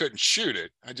said I couldn't shoot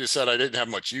it. I just said I didn't have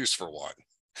much use for one."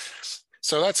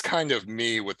 So that's kind of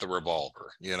me with the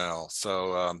revolver,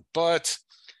 So, but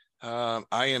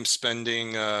I am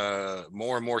spending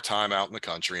more and more time out in the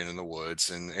country and in the woods,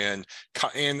 and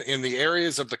in the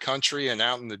areas of the country and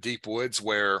out in the deep woods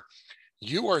where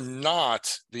you are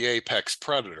not the apex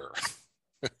predator.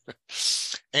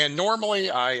 And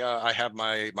normally I have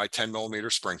my 10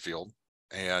 millimeter Springfield,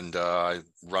 and I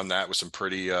run that with some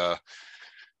pretty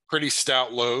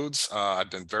stout loads.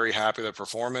 I've been very happy with the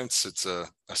performance. It's a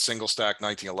single stack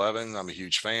 1911. I'm a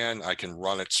huge fan. I can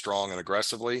run it strong and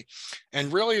aggressively.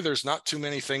 And really, there's not too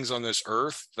many things on this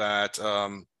earth that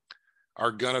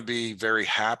are going to be very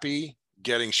happy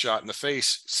getting shot in the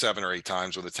face 7 or 8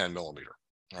 times with a 10 millimeter.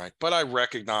 Right. But I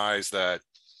recognize that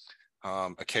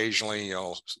occasionally,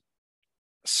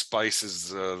 spice is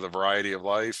the variety of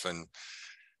life, and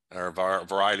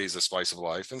variety is the spice of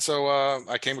life. And so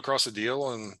I came across a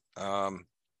deal, and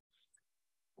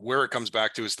where it comes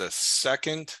back to is the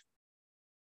second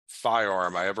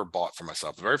firearm I ever bought for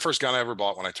myself. The very first gun I ever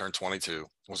bought when I turned 22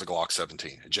 was a Glock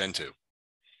 17, a Gen 2.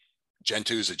 Gen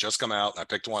 2s had just come out, and I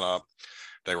picked one up.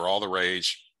 They were all the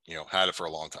rage, had it for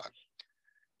a long time.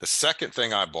 The second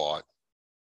thing I bought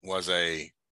was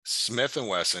a Smith &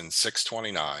 Wesson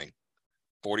 629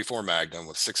 44 Magnum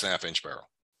with 6.5-inch barrel.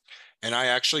 and I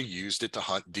actually used it to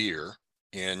hunt deer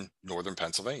in northern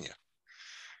Pennsylvania.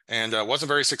 And wasn't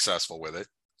very successful with it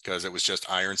because it was just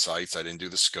iron sights. I didn't do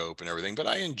the scope and everything, but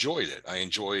I enjoyed it. I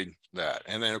enjoyed that.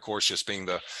 And then, of course, just being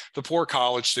the poor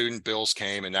college student, bills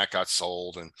came and that got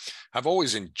sold. And I've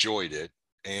always enjoyed it.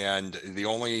 And the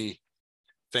only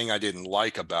thing I didn't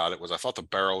like about it was I thought the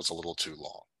barrel was a little too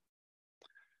long.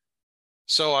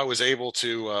 So I was able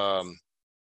to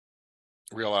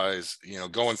realize,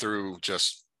 going through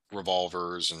just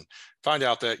revolvers and find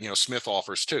out that, Smith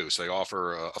offers two. So they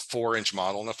offer a 4-inch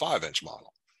model and a 5-inch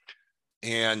model.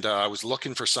 And I was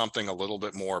looking for something a little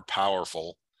bit more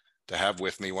powerful to have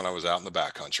with me when I was out in the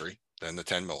backcountry than the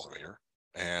 10 millimeter.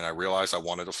 And I realized I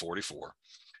wanted a 44.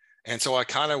 And so I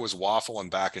kind of was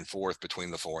waffling back and forth between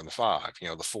the 4 and the 5,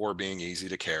 the 4 being easy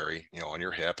to carry, on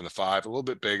your hip, and the 5 a little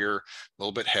bit bigger, a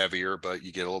little bit heavier, but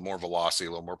you get a little more velocity,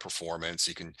 a little more performance.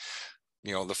 You can,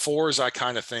 the 4s I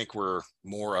kind of think were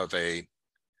more of a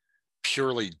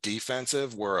purely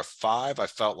defensive, where a 5 I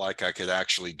felt like I could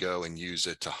actually go and use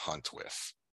it to hunt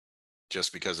with,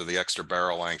 just because of the extra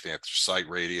barrel length, the extra sight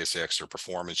radius, the extra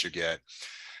performance you get.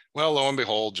 Well, lo and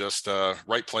behold, just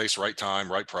right place, right time,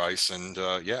 right price. And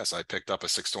yes, I picked up a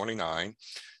 629,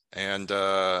 and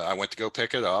I went to go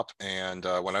pick it up. And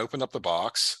when I opened up the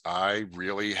box, I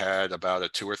really had about a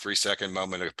 2 or 3 second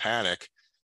moment of panic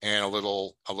and a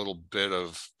little bit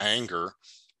of anger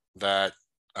that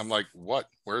I'm like, what?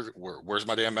 Where's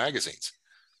my damn magazines?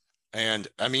 And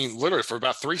I mean, literally for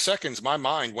about 3 seconds, my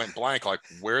mind went blank, like,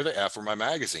 where the F are my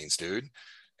magazines, dude?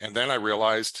 And then I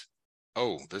realized,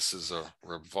 oh, this is a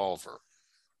revolver.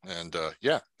 And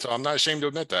yeah, so I'm not ashamed to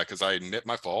admit that, because I admit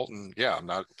my fault. And yeah, I'm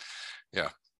not, yeah.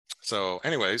 So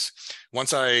anyways,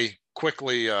 once I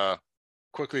quickly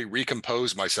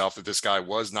recompose myself that this guy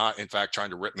was not in fact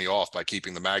trying to rip me off by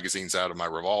keeping the magazines out of my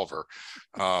revolver,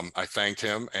 I thanked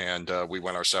him, and we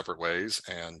went our separate ways.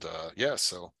 And yeah,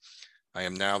 so I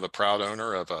am now the proud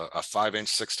owner of a 5-inch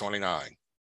 629.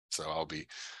 So I'll be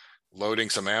loading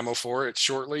some ammo for it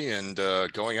shortly and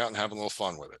going out and having a little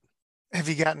fun with it. Have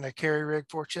you gotten a carry rig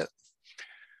for it yet?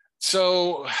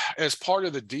 So as part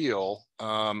of the deal,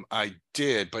 I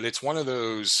did, but it's one of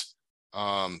those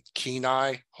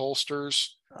Kenai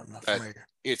holsters that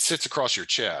it sits across your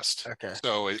chest. Okay.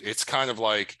 So it's kind of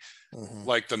like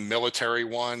the military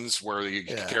ones where you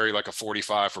carry like a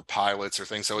 45 for pilots or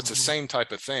things. So it's the same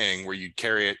type of thing where you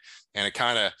carry it and it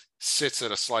kind of sits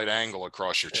at a slight angle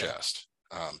across your chest.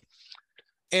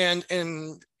 And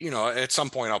at some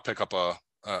point I'll pick up a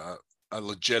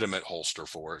legitimate holster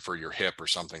for your hip or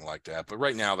something like that. But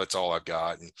right now that's all I've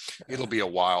got, and it'll be a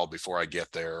while before I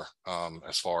get there.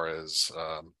 As far as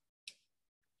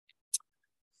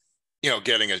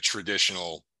getting a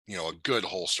traditional, a good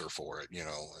holster for it,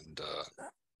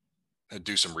 and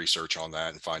do some research on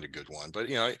that and find a good one. But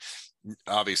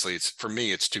obviously for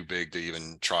me it's too big to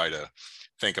even try to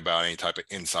think about any type of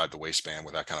inside the waistband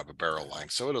with that kind of a barrel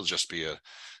length. So it'll just be an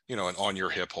on your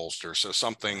hip holster. So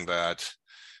something that,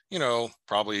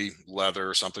 probably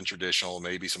leather, something traditional,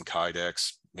 maybe some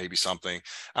Kydex, maybe something.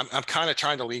 I'm kind of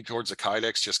trying to lean towards the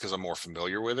Kydex just because I'm more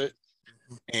familiar with it.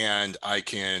 And I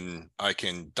can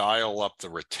dial up the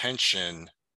retention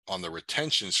on the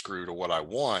retention screw to what I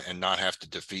want and not have to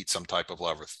defeat some type of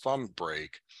lever thumb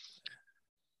brake.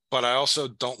 But I also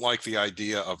don't like the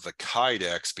idea of the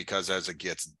Kydex, because as it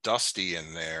gets dusty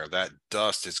in there, that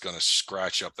dust is going to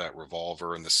scratch up that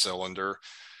revolver and the cylinder.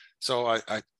 So I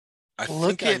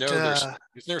think I know isn't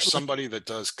there somebody that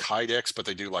does Kydex, but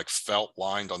they do like felt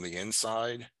lined on the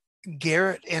inside?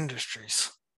 Garrett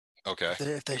Industries. Okay.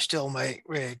 If they still make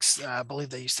rigs, I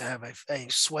believe they used to have a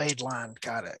suede lined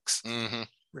Kydex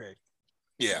rig.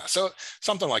 Yeah, so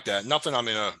something like that. Nothing I'm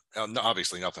in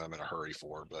obviously nothing I'm in a hurry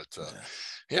for, but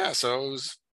yeah. So it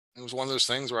was one of those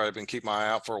things where I've been keeping my eye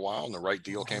out for a while, and the right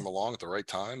deal came along at the right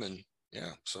time, and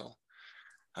yeah, so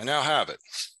I now have it.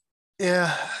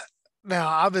 Yeah. Now,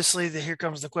 obviously, here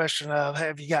comes the question of,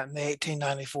 have you gotten the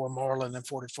 1894 Marlin and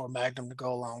 44 Magnum to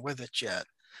go along with it yet?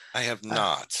 I have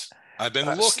not. I've been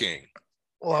looking.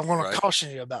 Well, I'm going to caution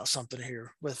you about something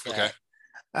here with that.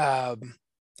 Okay.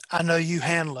 I know you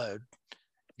hand load.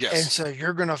 Yes. And so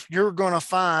you're gonna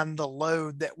find the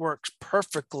load that works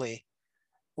perfectly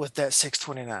with that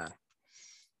 629.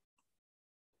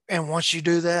 And once you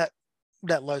do that,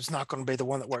 that load's not going to be the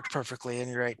one that works perfectly in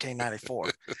your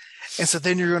 1894. And so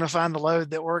then you're going to find the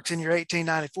load that works in your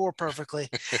 1894 perfectly,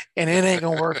 and it ain't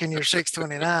going to work in your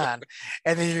 629.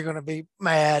 And then you're going to be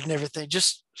mad and everything.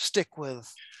 Just stick with.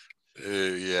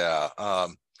 Yeah.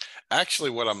 Actually,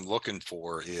 what I'm looking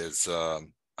for is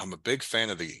I'm a big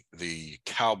fan of the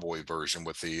cowboy version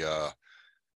with the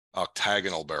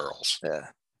octagonal barrels. Yeah.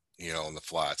 in the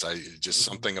flats. I just Mhm.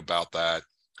 something about that.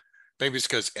 Maybe it's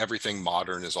because everything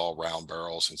modern is all round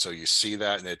barrels. And so you see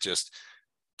that, and it just,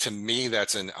 to me,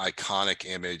 that's an iconic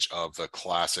image of the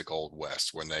classic Old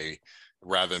West when they,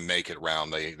 rather than make it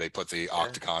round, they put the Yeah,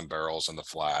 octagon barrels and the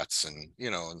flats, and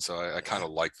and so I kind yeah.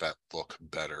 of like that look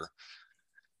better.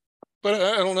 But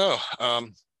I don't know.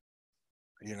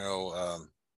 You know,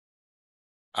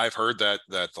 I've heard that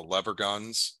the lever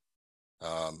guns,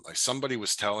 like somebody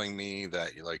was telling me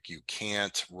that like you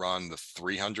can't run the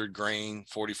 300 grain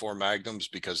 44 Magnums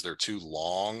because they're too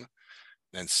long,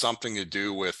 and something to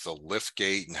do with the lift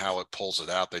gate and how it pulls it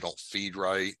out. They don't feed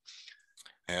right.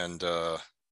 And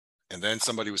then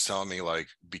somebody was telling me like,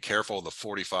 be careful of the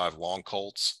 45 long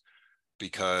Colts,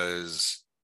 because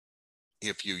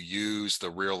if you use the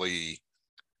really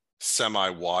semi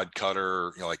wad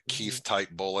cutter, like Mhm. Keith type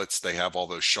bullets, they have all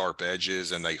those sharp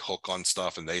edges and they hook on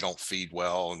stuff and they don't feed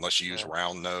well unless you use Yeah.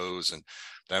 round nose. And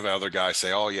then other guys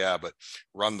say, oh yeah, but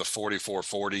run the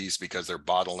 4440s because their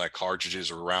bottleneck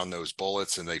cartridges are round nose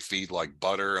bullets and they feed like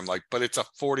butter. I'm like, but it's a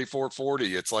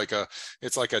 4440. It's like a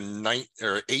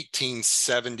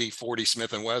 1870 40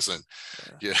 Smith and Wesson.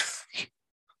 Yeah. Yeah.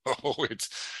 Oh, it's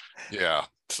yeah.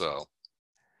 So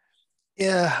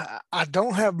Yeah, I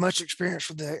don't have much experience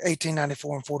with the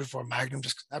 1894 and 44 Magnum.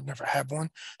 Just I've never had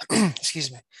one.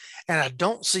 Excuse me, and I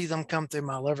don't see them come through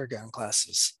my lever gun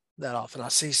classes that often. I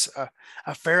see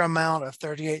a fair amount of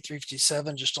 38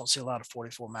 357. Just don't see a lot of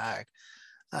 44 mag.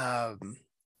 Um,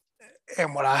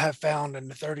 and what I have found in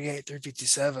the 38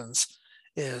 357s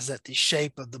is that the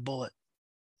shape of the bullet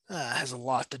has a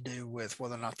lot to do with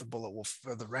whether or not the bullet will,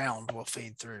 or the round will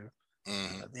feed through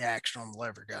mhm. the action on the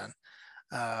lever gun.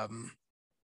 Um,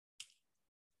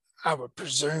 I would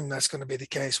presume that's going to be the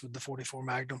case with the 44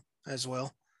 Magnum as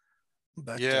well.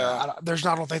 But Yeah. I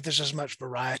don't think there's as much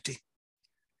variety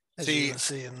as you're See, going to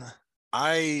see in the.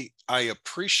 I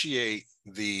appreciate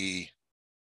the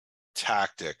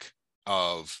tactic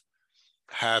of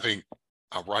having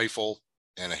a rifle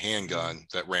and a Mhm. handgun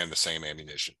that ran the same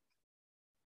ammunition,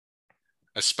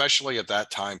 especially at that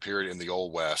time period in the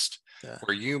Old West, Yeah.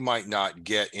 where you might not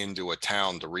get into a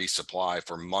town to resupply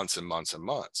for months and months and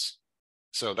months.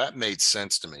 So that made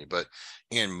sense to me. But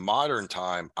in modern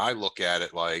time, I look at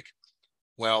it like,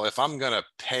 well, if I'm going to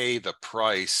pay the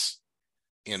price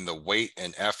in the weight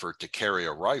and effort to carry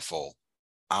a rifle,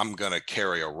 I'm going to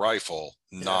carry a rifle,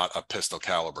 Yeah. not a pistol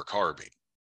caliber carbine,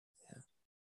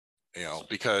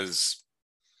 because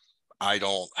I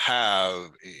don't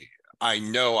have, I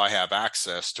know I have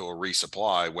access to a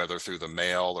resupply, whether through the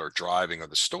mail or driving or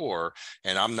the store,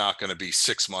 and I'm not going to be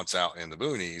 6 months out in the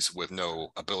boonies with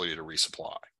no ability to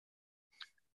resupply.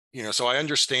 So I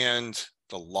understand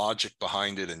the logic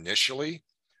behind it initially.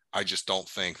 I just don't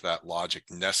think that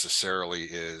logic necessarily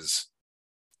is,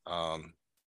 um,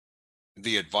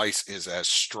 the advice is as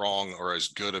strong or as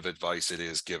good of advice it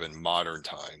is given modern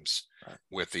times Right.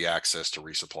 with the access to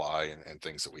resupply and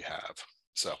things that we have.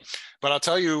 So, but I'll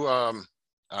tell you,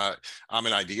 uh, I'm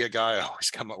an idea guy. I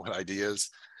always come up with ideas.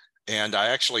 And I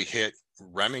actually hit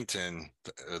Remington,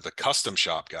 the custom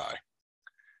shop guy,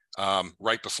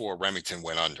 right before Remington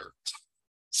went under.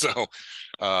 So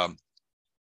um,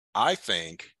 I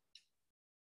think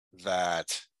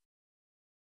that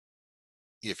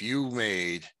if you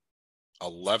made a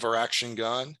lever action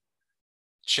gun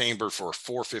chamber for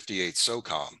 458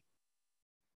 SOCOM,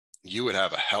 you would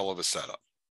have a hell of a setup.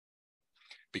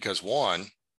 Because one,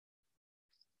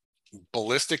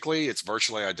 ballistically, it's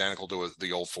virtually identical to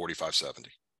the old 4570,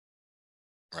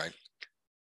 right?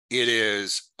 It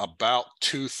is about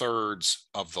 2/3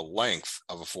 of the length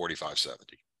of a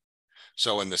 4570.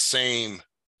 So in the same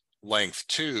length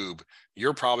tube,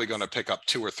 you're probably going to pick up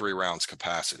 2 or 3 rounds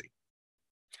capacity.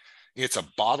 It's a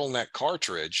bottleneck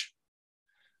cartridge,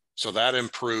 so that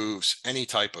improves any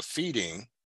type of feeding,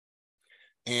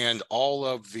 and all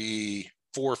of the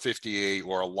 458,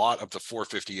 or a lot of the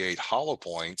 458 hollow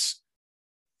points,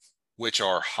 which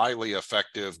are highly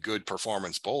effective, good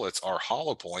performance bullets, are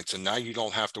hollow points. And now you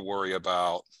don't have to worry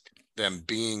about them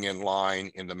being in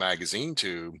line in the magazine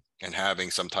tube and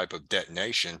having some type of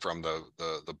detonation from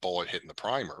the bullet hitting the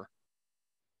primer.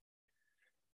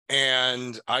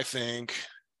 And I think,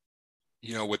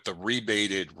 with the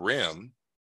rebated rim,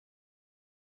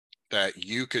 that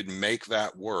you could make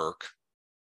that work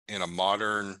in a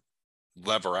modern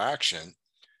lever action,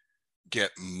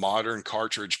 get modern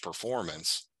cartridge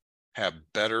performance,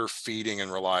 have better feeding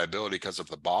and reliability because of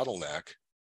the bottleneck.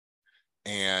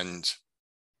 And,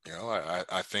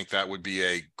 I think that would be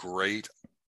a great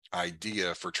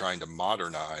idea for trying to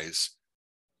modernize,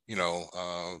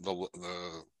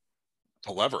 the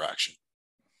lever action.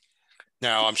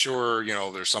 Now, I'm sure,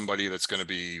 there's somebody that's going to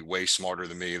be way smarter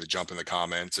than me to jump in the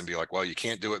comments and be like, well, you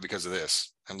can't do it because of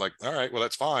this. I'm like, all right, well,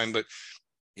 that's fine. But,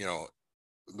 you know,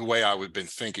 the way I would have been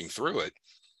thinking through it,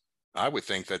 I would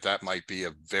think that that might be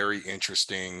a very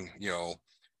interesting,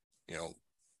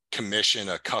 commission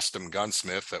a custom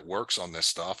gunsmith that works on this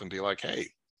stuff and be like, hey,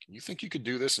 you think you could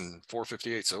do this in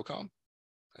 458 SOCOM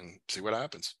and see what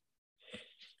happens?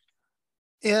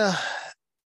 Yeah.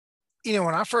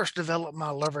 When I first developed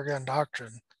my lever gun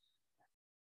doctrine,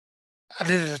 I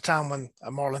did it at a time when a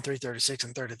Marlin 336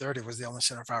 and 3030 was the only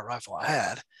centerfire rifle I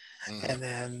had. Mm-hmm. And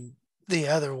then the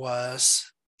other was,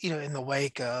 in the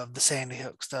wake of the Sandy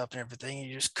Hook stuff and everything,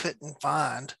 you just couldn't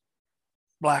find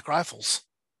black rifles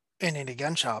in any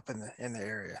gun shop in the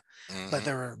area. Mm-hmm. But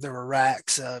there were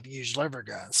racks of used lever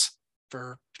guns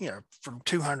for, from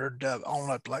 200 on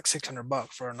up to like $600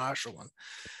 for a nicer one.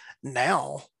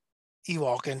 Now you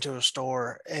walk into a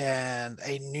store and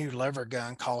a new lever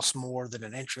gun costs more than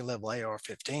an entry level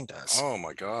AR-15 does. Oh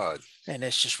my God. And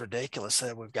it's just ridiculous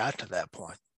that we've got to that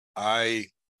point. I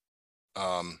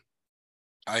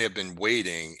have been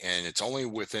waiting, and it's only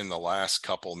within the last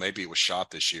couple, maybe it was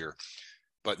shot this year,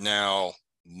 but now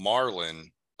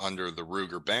Marlin under the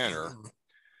Ruger banner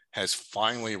has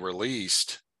finally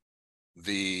released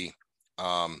the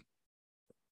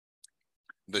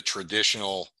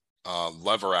traditional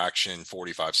lever action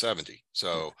 4570.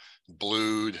 So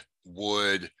blued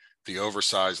wood, the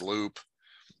oversized loop,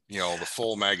 the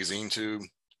full magazine tube.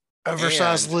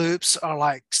 Oversized loops are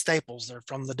like staples. They're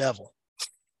from the devil.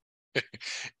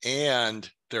 And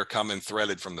they're coming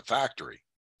threaded from the factory,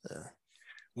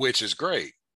 which is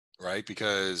great, right?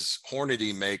 Because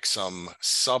Hornady makes some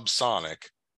subsonic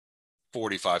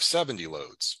 4570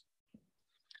 loads,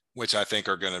 which I think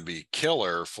are going to be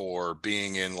killer for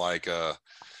being in like a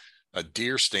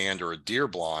deer stand or a deer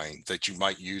blind that you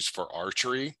might use for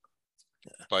archery,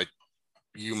 but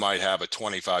you might have a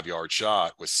 25-yard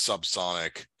shot with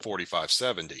subsonic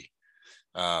 4570.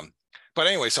 But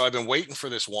anyway, so I've been waiting for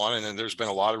this one, and then there's been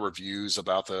a lot of reviews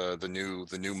about the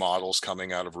new models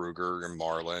coming out of Ruger and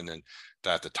Marlin, and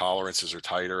that the tolerances are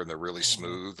tighter and they're really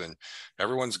smooth, and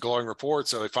everyone's glowing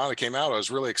reports. So they finally came out. I was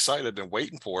really excited. I've been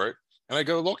waiting for it, and I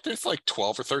go, look, it's like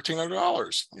 $1,200 or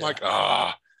 $1,300. I'm like,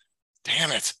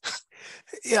 damn it.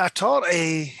 Yeah, I taught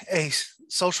a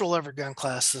social lever gun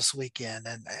class this weekend,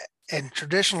 and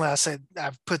traditionally I said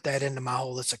I've put that into my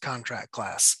whole it's a contract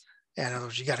class. And in other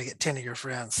words, you got to get 10 of your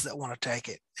friends that want to take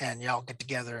it, and y'all get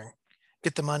together and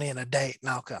get the money and a date, and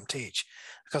I'll come teach,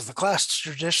 because the class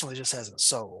traditionally just hasn't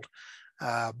sold.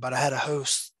 But I had a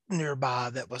host nearby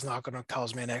that was not going to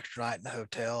cause me an extra night in the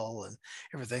hotel and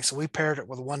everything. So we paired it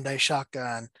with a 1-day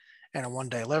shotgun and a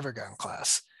 1-day lever gun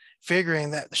class,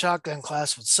 figuring that the shotgun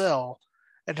class would sell.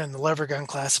 And then the lever gun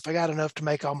class, if I got enough to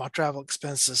make all my travel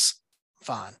expenses,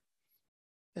 fine.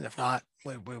 And if not,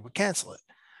 we would cancel it.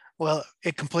 Well,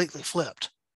 it completely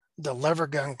flipped. The lever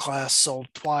gun class sold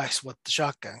twice what the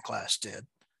shotgun class did.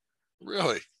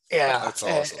 Really? Yeah, that's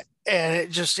awesome. And it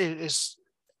just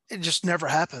never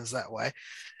happens that way.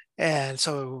 And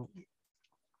so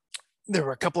there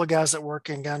were a couple of guys that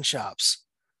work in gun shops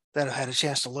that have had a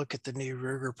chance to look at the new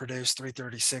Ruger produced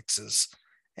 336s,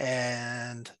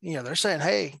 and they're saying,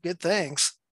 hey, good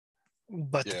things,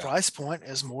 but the price point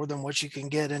is more than what you can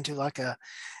get into like a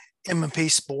M&P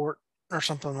Sport or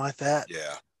something like that.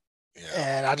 Yeah.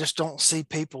 And I just don't see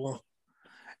people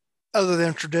other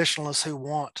than traditionalists who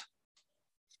want,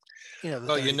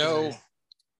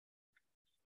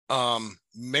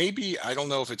 maybe, I don't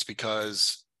know if it's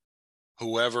because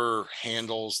whoever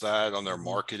handles that on their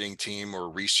marketing team or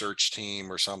research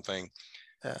team or something,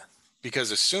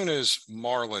 because as soon as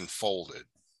Marlin folded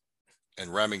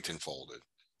and Remington folded,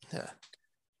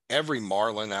 every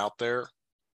Marlin out there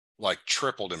like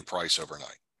tripled in price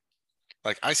overnight.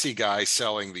 Like I see guys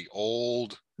selling the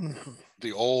old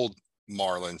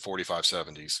Marlin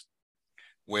 4570s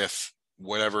with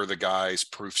whatever the guy's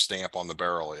proof stamp on the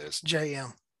barrel is.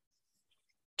 JM.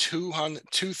 200,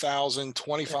 2000,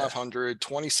 2500,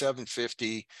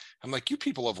 2750. I'm like, you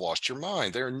people have lost your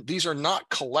mind. These are not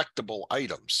collectible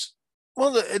items.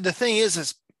 Well, the thing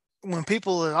is when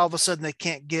people all of a sudden they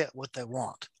can't get what they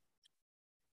want,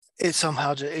 it's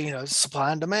somehow,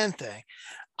 supply and demand thing.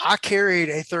 I carried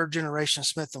a 3rd generation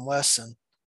Smith & Wesson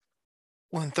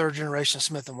when 3rd generation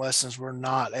Smith & Wessons were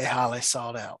not a highly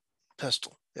sought out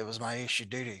pistol. It was my issue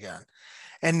duty gun.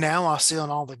 And now I see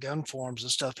on all the gun forums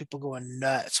and stuff, people going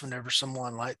nuts whenever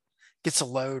someone like gets a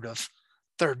load of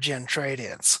 3rd gen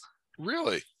trade-ins.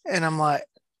 Really? And I'm like,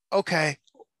 okay,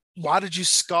 why did you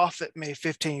scoff at me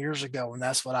 15 years ago when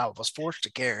that's what I was forced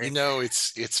to carry?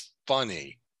 It's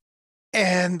funny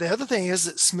And the other thing is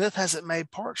that Smith hasn't made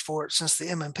parts for it since the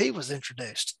M&P was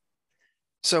introduced.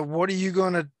 So what are you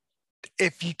going to,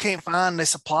 if you can't find a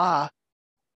supply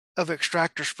of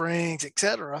extractor springs,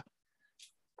 etc.?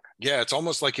 Yeah, it's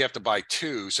almost like you have to buy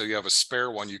two, so you have a spare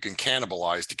one you can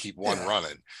cannibalize to keep one Yeah.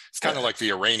 running. It's kind of like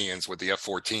the Iranians with the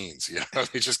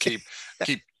F-14s. They just keep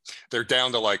they're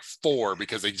down to like four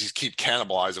because they just keep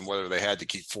cannibalizing whether they had to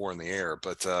keep four in the air.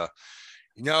 But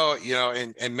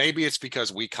and maybe it's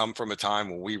because we come from a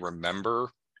time when we remember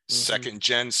second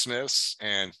gen Smiths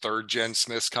and third gen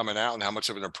Smiths coming out and how much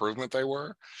of an improvement they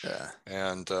were. Yeah.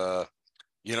 And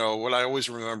what I always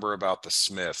remember about the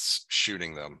Smiths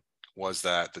shooting them was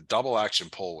that the double action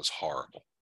pull was horrible.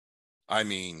 I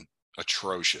mean,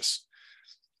 atrocious.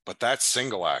 But that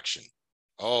single action,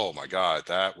 oh my God,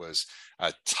 that was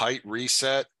a tight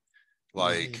reset,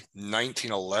 like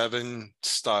 1911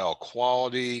 style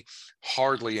quality,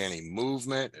 hardly any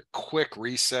movement, quick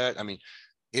reset. I mean,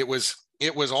 it was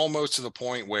almost to the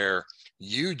point where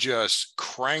you just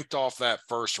cranked off that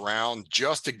first round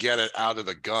just to get it out of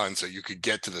the gun so you could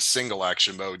get to the single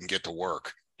action mode and get to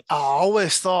work. I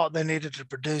always thought they needed to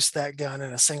produce that gun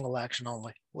in a single action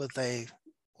only with a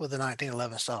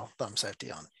 1911 style thumb safety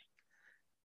on it.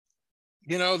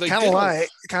 They kind did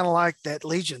of like that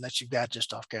Legion that you've got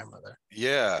just off camera there.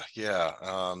 Yeah.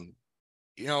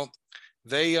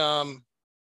 They I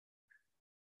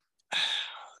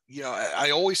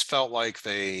always felt like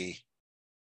they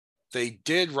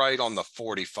did right on the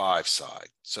 45 side.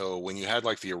 So when you had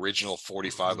like the original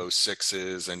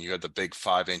 4506s and you had the big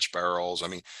 5-inch barrels, I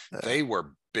mean, they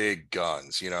were big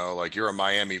guns, like you're a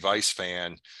Miami Vice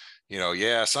fan,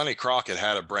 yeah, Sonny Crockett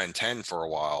had a Bren 10 for a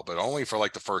while, but only for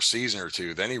like the first season or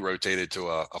two. Then he rotated to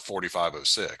a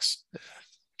 4506,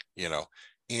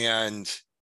 and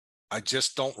I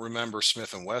just don't remember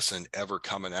Smith & Wesson ever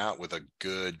coming out with a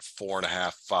good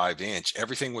 4.5, 5-inch.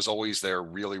 Everything was always there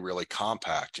really, really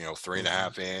compact,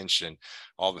 3.5-inch and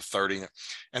all the 30.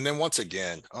 And then once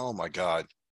again, oh my God,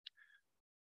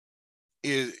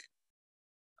 I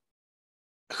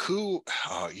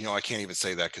can't even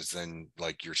say that because then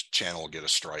like your channel will get a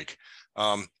strike.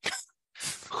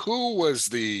 Who was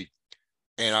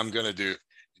and I'm going to do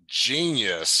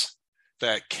genius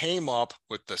that came up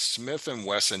with the Smith &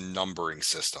 Wesson numbering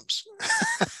systems?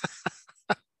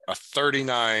 A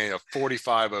 39, a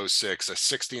 4506, a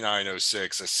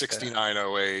 6906, a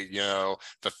 6908,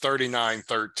 the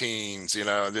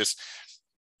 3913s,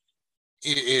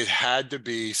 it had to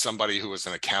be somebody who was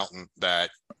an accountant that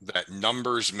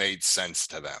numbers made sense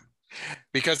to them.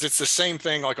 Because it's the same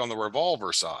thing like on the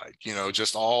revolver side,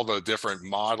 just all the different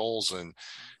models and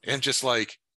just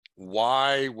like,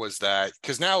 why was that?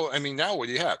 Because now what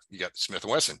do you have? You got Smith &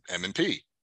 Wesson, M&P,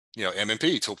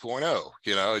 M&P 2.0,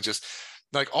 it just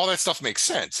like all that stuff makes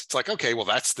sense. It's like, okay, well,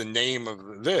 that's the name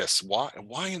of this. Why?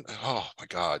 Oh my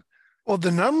God. Well,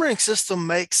 the numbering system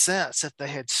makes sense if they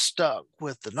had stuck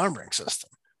with the numbering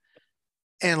system.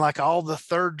 And like all the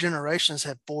third generations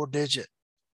had 4-digit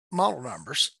model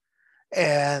numbers,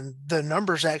 and the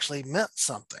numbers actually meant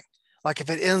something. Like if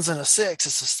it ends in a 6,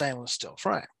 it's a stainless steel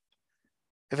frame.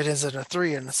 If it ends in a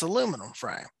 3, and it's aluminum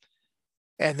frame.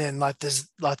 And then like the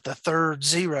third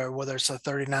 0, whether it's a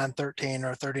 3913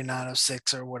 or a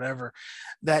 3906 or whatever,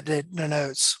 that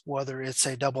denotes whether it's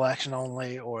a double action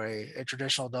only or a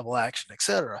traditional double action,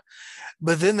 etc.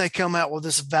 But then they come out with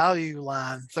this value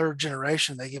line, third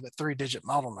generation, they give it 3-digit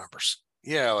model numbers.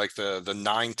 Yeah, like the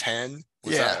 910.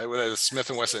 That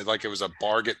Smith & Wesson, like it was a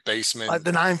Bargett basement. Like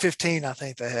the 915, I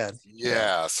think they had.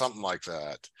 Yeah, something like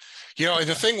that. And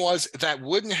the thing was, that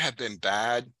wouldn't have been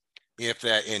bad if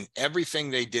that in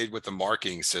everything they did with the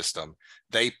marketing system,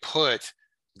 they put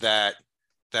that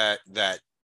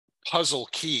puzzle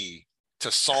key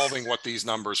to solving what these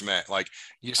numbers meant. Like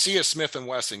you see a Smith &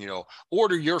 Wesson,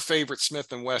 order your favorite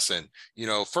Smith & Wesson,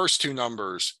 first two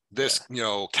numbers, this,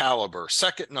 caliber,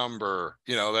 second number,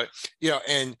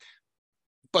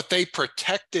 but they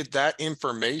protected that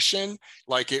information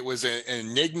like it was an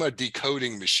Enigma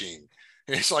decoding machine.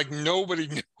 It's like nobody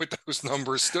knew what those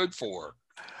numbers stood for.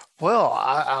 Well,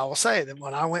 I will say that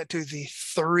when I went to the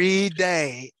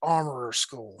 3-day armorer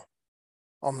school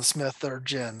on the Smith 3rd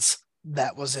gens,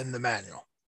 that was in the manual.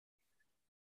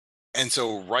 And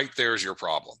so right there's your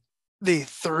problem. The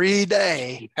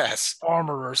 3-day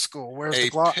armorer school. Where's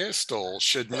the Glock? A pistol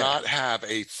should not have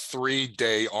a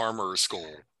 3-day armorer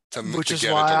school. Which is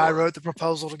why I wrote the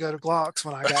proposal to go to Glocks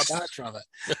when I got back from it.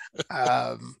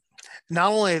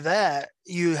 Not only that,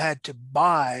 you had to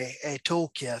buy a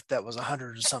toolkit that was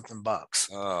 $100 and something bucks.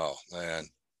 Oh man!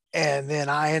 And then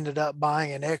I ended up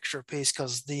buying an extra piece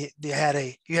because you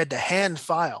had to hand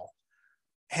file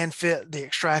hand fit the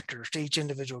extractors to each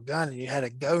individual gun, and you had a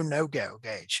go no go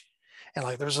gauge. And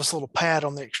like there's this little pad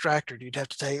on the extractor. You'd have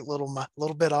to take a little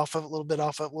bit off of it, a little bit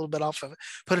off of it, a little bit off of it,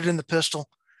 put it in the pistol,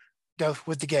 go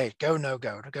with the gauge, go no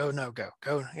go, to go no go,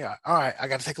 go. Yeah, all right, I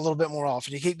got to take a little bit more off.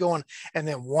 And you keep going, and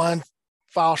then one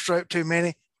file stroke too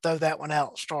many, throw that one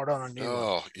out, start on a new one.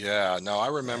 Oh, yeah. No, I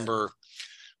remember.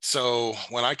 So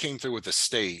when I came through with the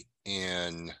state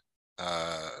in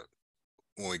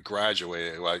when we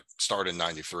graduated, well, I started in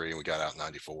 93 and we got out in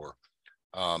 94.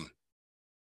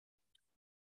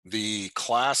 The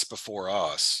class before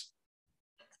us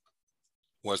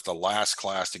was the last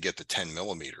class to get the 10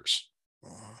 millimeters.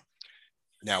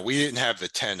 Now we didn't have the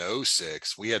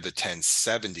 1006, we had the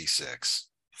 1076.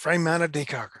 Frame mounted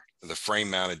decocker. The frame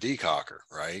mounted decocker,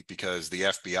 right? Because the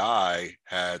FBI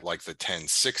had like the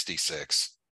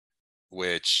 1066,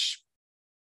 which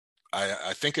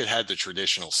I think it had the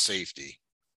traditional safety.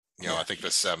 You know, I think the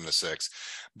 7-6.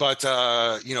 But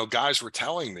you know, guys were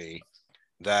telling me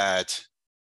that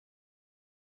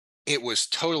it was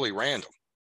totally random.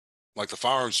 Like the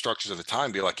firearm instructors at the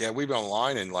time be like, yeah, we've been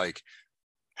online, and like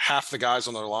half the guys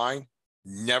on their line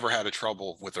never had a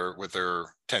trouble with their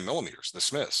 10 millimeters, the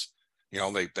Smiths. You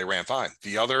know, they ran fine.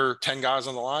 The other 10 guys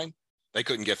on the line, they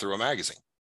couldn't get through a magazine.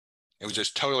 It was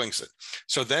just totally insane.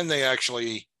 So then they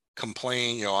actually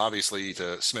complain, you know, obviously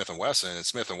to Smith and Wesson, and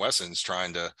Smith and Wesson's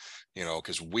trying to, you know,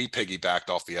 because we piggybacked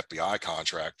off the FBI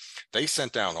contract, they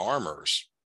sent down armors,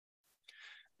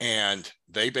 and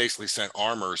they basically sent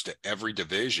armors to every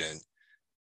division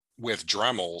with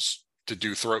Dremels to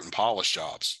do throat and polish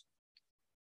jobs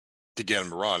to get them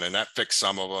to run. And that fixed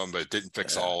some of them, but it didn't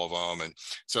fix all of them. And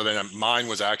so then mine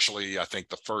was actually, I think,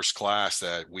 the first class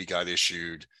that we got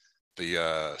issued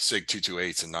the SIG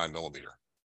 228s and 9mm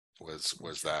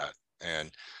was that.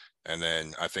 And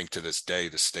then I think to this day,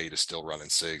 the state is still running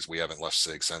SIGs. We haven't left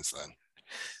SIG since then.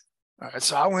 All right.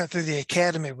 So I went through the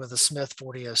academy with a Smith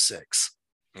 4006.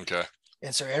 Okay.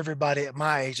 And so everybody at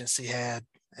my agency had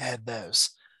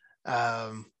those.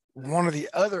 One of the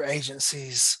other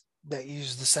agencies that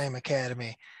used the same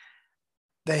academy,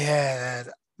 they had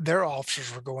their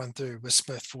officers were going through with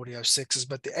Smith 4006s,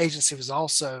 but the agency was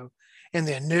also in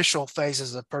the initial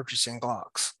phases of purchasing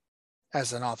Glocks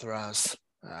as an authorized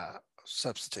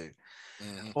substitute.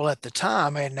 Mm-hmm. Well, at the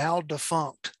time, a now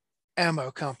defunct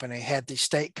ammo company had the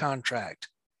state contract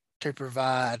to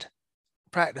provide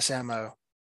practice ammo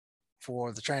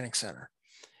for the training center.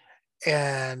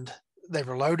 And they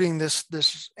were loading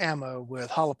this ammo with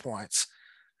hollow points,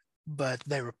 but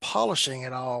they were polishing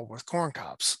it all with corn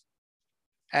cobs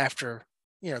after,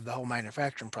 you know, the whole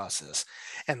manufacturing process.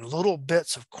 And little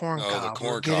bits of corn cob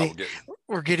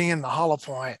were getting in the hollow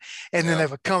point, and then they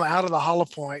would come out of the hollow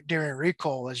point during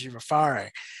recoil as you were firing.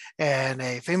 And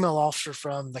a female officer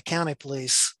from the county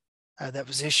police that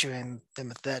was issuing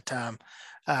them at that time,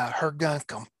 her gun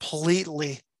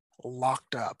completely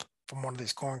locked up from one of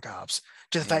these corn cobs,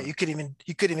 to the fact you couldn't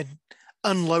even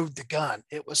unload the gun.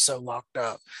 It was so locked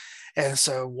up. And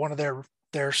so one of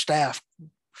their staff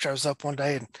shows up one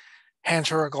day and hands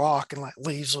her a Glock and like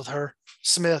leaves with her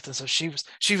Smith. And so she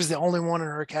was the only one in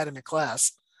her academy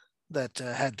class that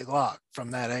had the Glock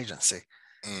from that agency.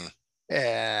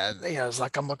 And you know, it's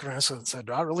like I'm looking around and said,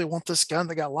 do I really want this gun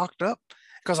that got locked up?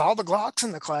 Because all the Glocks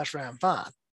in the class ran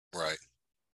fine. Right.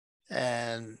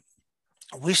 And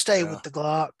we stayed with the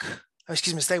Glock.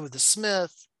 Stayed with the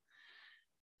Smith.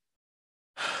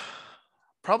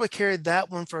 Probably carried that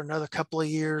one for another couple of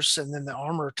years, and then the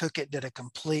Armor took it, did a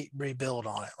complete rebuild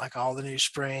on it, like all the new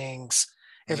springs,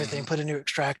 everything, put a new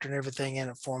extractor and everything in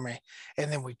it for me.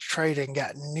 And then we traded and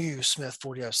got new Smith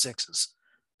 4006s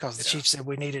because the chief said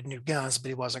we needed new guns, but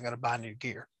he wasn't going to buy new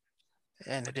gear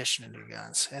in addition to new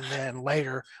guns. And then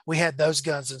later we had those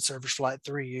guns in service for like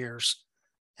 3 years.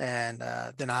 And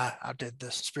then I did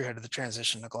the spearhead of the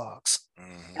transition to Glocks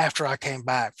after I came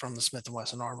back from the Smith &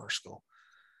 Wesson Armor School.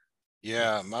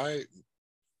 Yeah,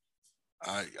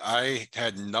 I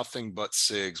had nothing but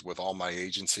SIGs with all my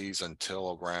agencies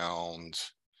until around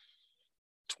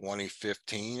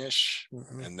 2015-ish.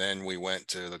 And then we went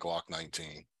to the Glock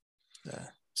 19. Yeah.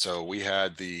 So we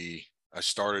had I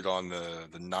started on the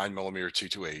 9mm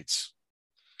 228s.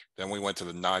 Then we went to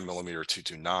the 9mm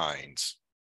 229s.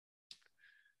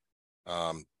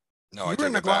 No, you were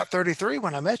in the Glock 33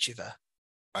 when I met you, though.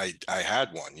 I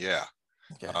had one, yeah.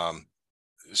 Okay.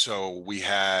 So we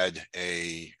had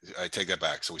I take that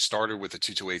back. So we started with the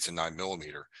 228s and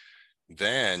 9mm.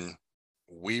 Then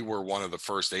we were one of the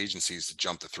first agencies to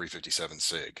jump to 357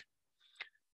 SIG,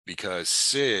 because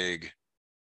SIG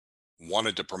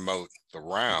wanted to promote the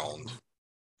round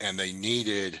and they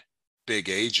needed big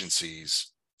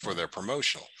agencies for their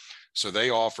promotional. So they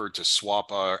offered to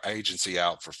swap our agency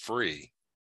out for free.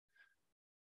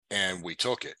 And we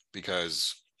took it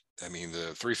because, I mean,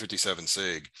 the 357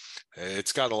 SIG,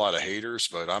 it's got a lot of haters,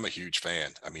 but I'm a huge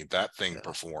fan. I mean, that thing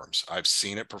performs. I've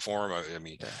seen it perform. I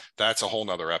mean, that's a whole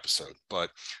nother episode. But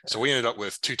so we ended up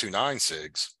with 229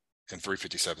 SIGs and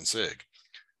 357 SIG.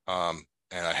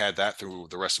 And I had that through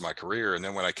the rest of my career. And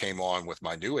then when I came on with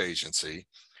my new agency,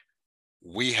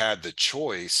 we had the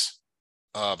choice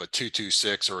of a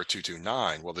 226 or a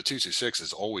 229. Well, the 226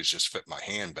 has always just fit my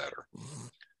hand better.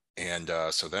 And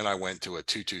so then I went to a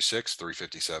 226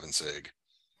 357 SIG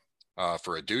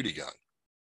for a duty gun.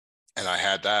 And I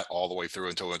had that all the way through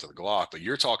until I went to the Glock. But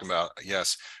you're talking about,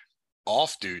 yes,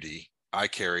 off duty, I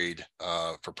carried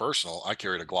for personal, I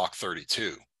carried a Glock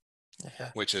 32.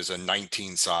 Which is a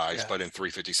 19 size, but in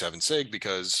 357 SIG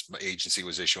because my agency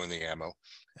was issuing the ammo.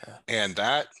 And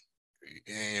that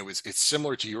it's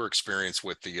similar to your experience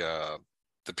with the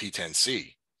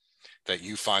P10C, that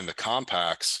you find the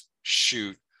compacts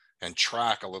shoot and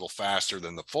track a little faster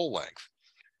than the full length.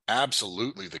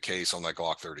 Absolutely the case on that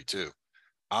Glock 32.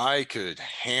 I could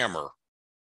hammer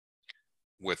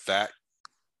with that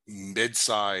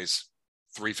mid-size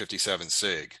 357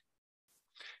 SIG,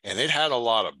 and it had a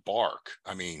lot of bark.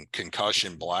 I mean,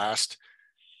 concussion blast.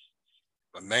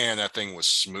 But man, that thing was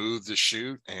smooth to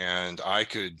shoot, and I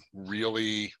could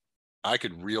really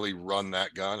run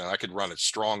that gun, and I could run it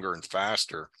stronger and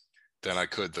faster than I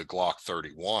could the Glock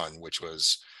 31, which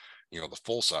was, the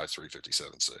full size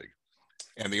 357 SIG.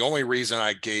 And the only reason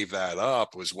I gave that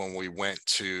up was when we went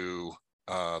to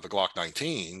the Glock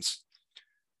 19s.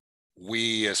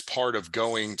 We, as part of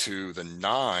going to the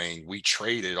 9, we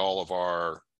traded all of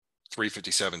our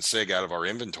 357 SIG out of our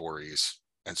inventories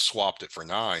and swapped it for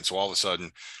 9. So all of a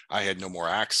sudden I had no more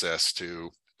access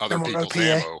to other people's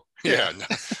ammo.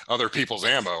 Other people's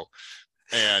ammo.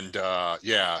 And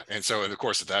and so, and of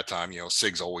course at that time,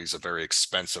 SIG's always a very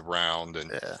expensive round.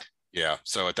 And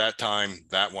so at that time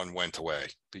that one went away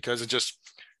because it just,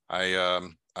 I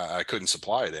couldn't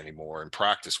supply it anymore and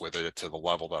practice with it to the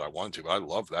level that I wanted to. But I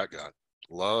loved that gun.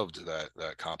 Loved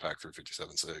that compact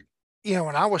 357 SIG.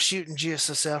 When I was shooting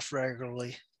GSSF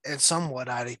regularly and somewhat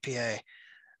IDPA,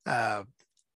 I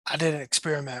did an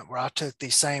experiment where I took the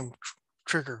same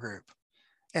trigger group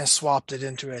and swapped it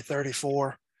into a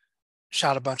 34,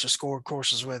 shot a bunch of scored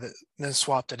courses with it, then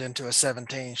swapped it into a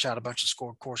 17, shot a bunch of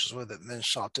scored courses with it, and then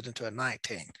swapped it into a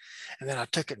 19. And then I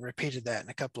took it and repeated that in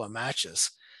a couple of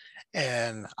matches.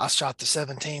 And I shot the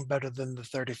 17 better than the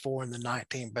 34 and the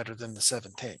 19 better than the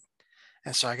 17.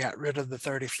 And so I got rid of the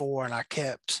 34 and I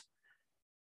kept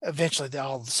eventually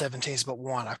all the 17s but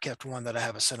one. I kept one that I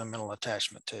have a sentimental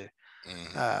attachment to.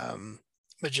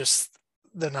 But just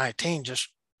the 19,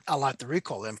 I like the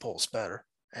recoil impulse better.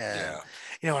 And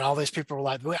and all these people were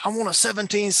like, I want a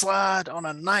 17 slide on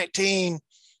a 19,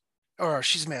 or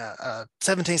excuse me, a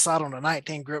 17 slide on a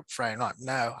 19 grip frame. Like,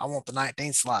 no, I want the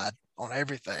 19 slide on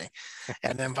everything.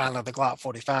 And then finally the Glock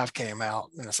 45 came out,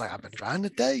 and it's like, I've been trying to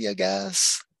tell you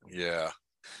guys.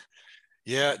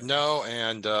 No,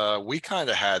 and we kind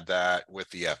of had that with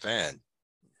the FN.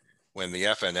 When the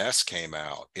FNS came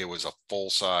out, it was a full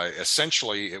size.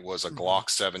 Essentially, it was a Glock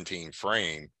 17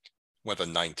 frame with a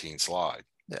 19 slide.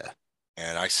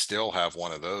 And I still have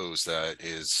one of those that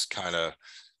is kind of,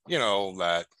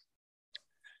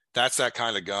 that's that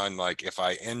kind of gun. Like if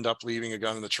I end up leaving a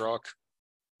gun in the truck,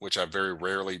 which I very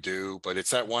rarely do, but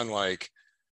it's that one, like,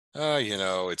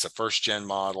 it's a first gen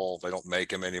model. They don't make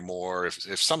them anymore.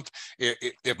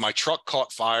 If my truck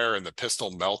caught fire and the pistol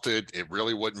melted, it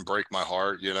really wouldn't break my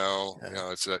heart.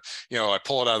 It's I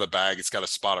pull it out of the bag. It's got a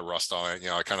spot of rust on it.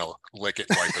 I kind of lick it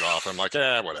and wipe it off. I'm like,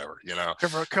 whatever.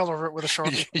 Color it with a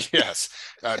Sharpie. Yes,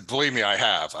 believe me, I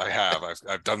have.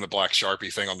 I've done the black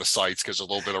Sharpie thing on the sights because a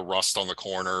little bit of rust on the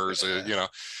corners.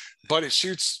 But it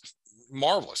shoots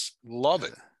marvelous. Love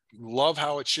it. Love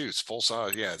how it shoots full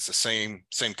size. It's the same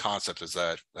concept as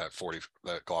that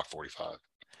Glock 45.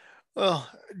 Well,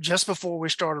 just before we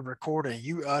started recording,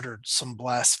 you uttered some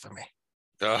blasphemy.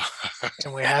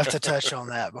 And we have to touch on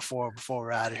that before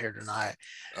we're out of here tonight.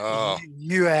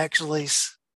 You actually,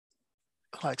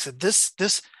 like I said,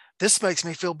 this makes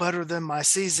me feel better than my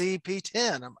CZ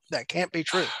P10. That can't be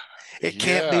true. It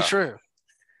can't be true.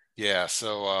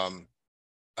 So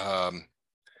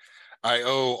I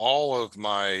owe all of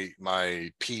my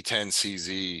P10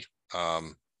 CZ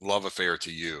love affair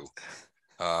to you,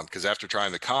 because after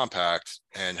trying the compact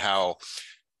and how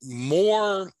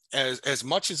more as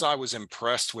much as I was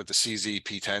impressed with the CZ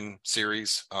P10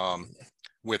 series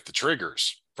with the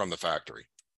triggers from the factory,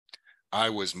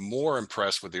 I was more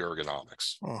impressed with the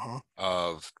ergonomics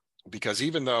of because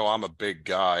even though I'm a big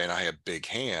guy and I have big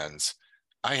hands,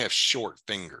 I have short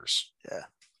fingers. Yeah.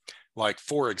 Like,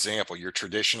 for example, your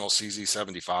traditional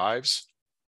CZ75s,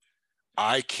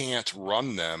 I can't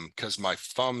run them because my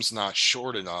thumb's not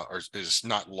short enough or is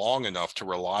not long enough to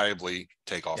reliably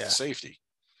take off the Yeah. safety.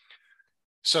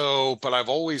 So, but I've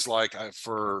always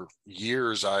for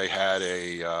years, I had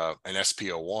an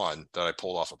SP01 that I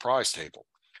pulled off a prize table,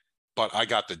 but I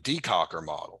got the decocker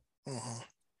model. Mm-hmm.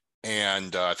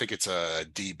 And I think it's a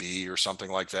DB or something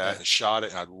like that, Yeah. and shot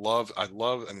it. And I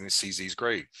mean, the CZ is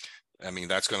great. I mean,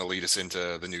 that's going to lead us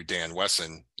into the new Dan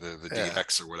Wesson, the Yeah.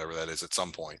 DX or whatever that is at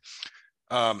some point.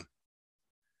 Um,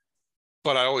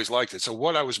 but I always liked it. So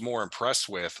what I was more impressed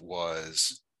with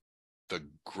was the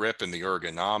grip and the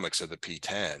ergonomics of the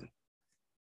P10.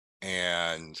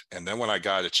 And then when I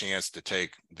got a chance to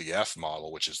take the F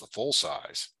model, which is the full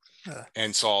size, Yeah.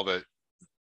 and saw that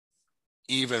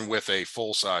even with a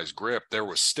full size grip, there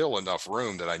was still enough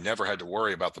room that I never had to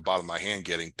worry about the bottom of my hand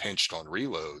getting pinched on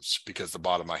reloads because the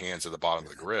bottom of my hand's at the bottom of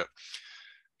the grip.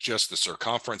 Just the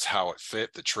circumference, how it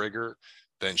fit, the trigger,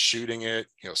 then shooting it,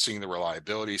 seeing the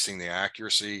reliability, seeing the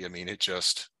accuracy. I mean, it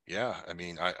just, yeah. I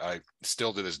mean, I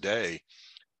still to this day,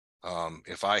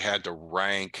 if I had to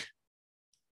rank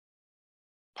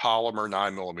polymer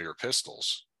 9mm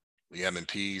pistols, the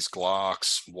M&Ps,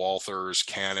 Glocks, Walthers,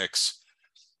 Canics,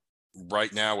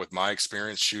 right now with my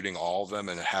experience shooting all of them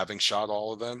and having shot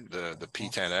all of them, the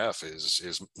P10F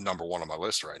is number one on my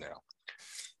list right now.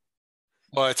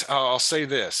 But I'll say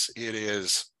this, it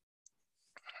is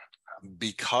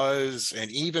because, and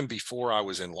even before I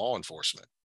was in law enforcement,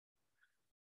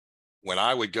 when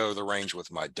I would go to the range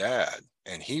with my dad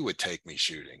and he would take me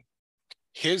shooting,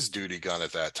 his duty gun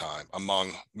at that time,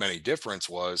 among many difference,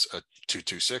 was a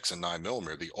 226 and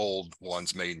 9mm, the old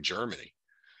ones made in Germany.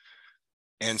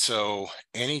 And so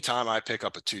anytime I pick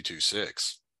up a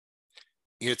 226,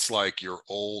 it's like your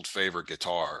old favorite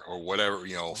guitar or whatever,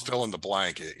 fill in the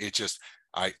blank. It just,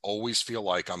 I always feel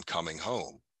like I'm coming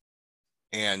home.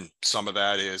 And some of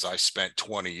that is I spent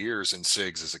 20 years in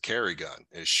SIGs as a carry gun,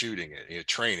 is shooting it,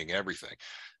 training, everything.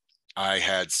 I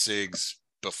had SIGs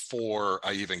before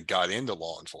I even got into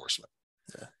law enforcement.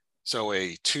 Yeah. So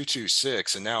a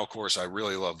 226, and now of course I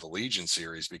really love the Legion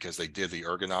series because they did the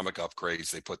ergonomic upgrades.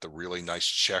 They put the really nice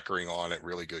checkering on it,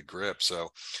 really good grip. So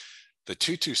the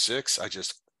 226, I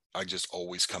just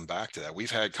always come back to that.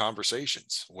 We've had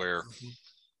conversations where,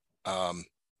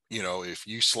 if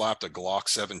you slapped a Glock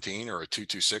 17 or a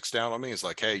 226 down on me, it's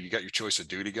like, hey, you got your choice of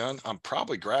duty gun. I'm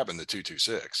probably grabbing the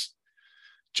 226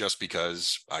 just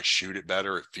because I shoot it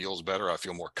better. It feels better. I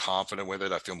feel more confident with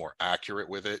it. I feel more accurate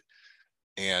with it.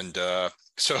 And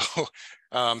so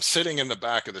sitting in the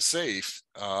back of the safe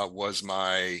was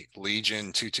my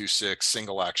Legion 226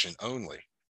 single action only,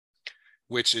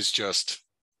 which is just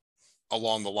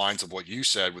along the lines of what you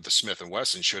said with the Smith &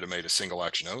 Wesson should have made a single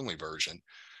action only version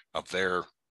of their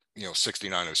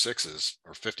 6906s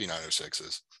or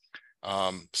 5906s.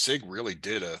 SIG really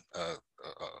did a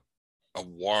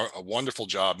wonderful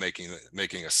job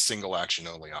making a single action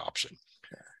only option,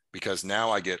 because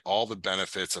now I get all the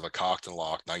benefits of a cocked and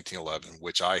locked 1911,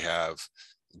 which I have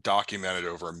documented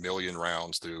over 1 million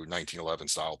rounds through 1911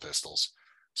 style pistols.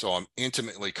 So I'm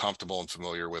intimately comfortable and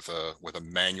familiar with a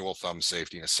manual thumb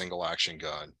safety and a single action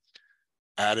gun,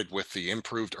 added with the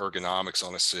improved ergonomics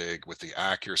on a SIG, with the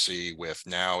accuracy, with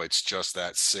now it's just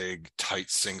that SIG tight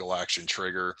single action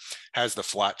trigger, has the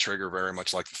flat trigger very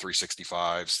much like the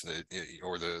 365s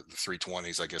or the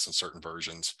 320s, I guess, in certain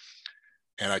versions.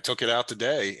 And I took it out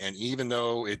today, and even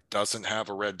though it doesn't have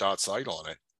a red dot sight on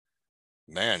it,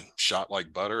 man, shot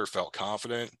like butter, felt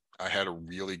confident. I had a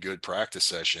really good practice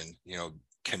session,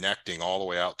 connecting all the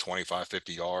way out 25,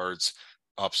 50 yards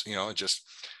ups,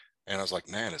 and I was like,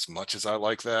 man, as much as I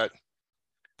like that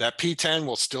P10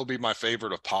 will still be my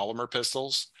favorite of polymer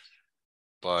pistols.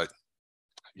 But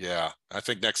yeah, I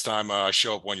think next time I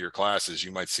show up one of your classes,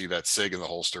 you might see that SIG in the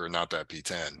holster and not that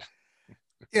P10.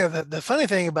 Yeah, the funny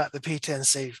thing about the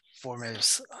P10C for me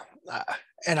is,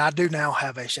 and I do now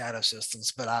have a Shadow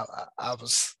Systems, but I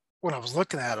was, when I was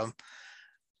looking at them,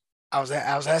 I was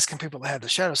asking people that had the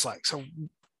Shadows, like, so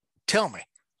tell me,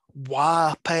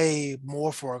 why pay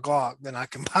more for a Glock than I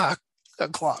can buy a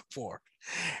Glock for?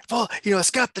 Well,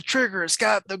 it's got the trigger, it's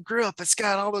got the grip, it's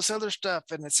got all this other stuff,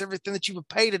 and it's everything that you would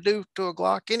pay to do to a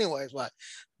Glock anyways.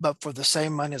 But for the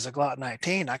same money as a Glock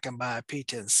 19, I can buy a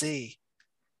P10C,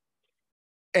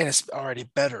 and it's already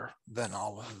better than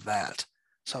all of that.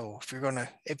 So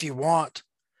if you want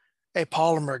a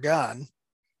polymer gun,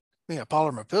 a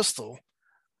polymer pistol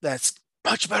that's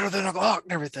much better than a Glock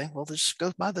and everything, well, just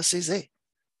go buy the CZ.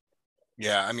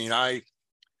 Yeah, I mean, I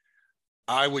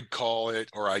I would call it,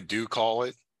 or I do call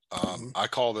it, Mhm. I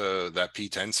call that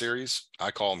P10 series,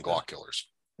 I call them Yeah. Glock killers.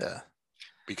 Yeah.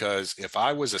 Because if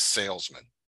I was a salesman,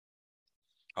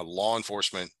 a law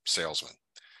enforcement salesman,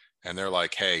 and they're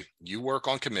like, hey, you work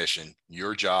on commission,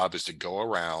 your job is to go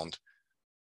around,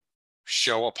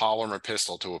 show a polymer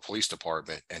pistol to a police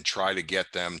department and try to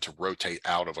get them to rotate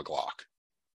out of a Glock.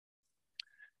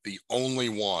 The only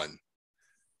one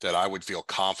that I would feel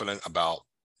confident about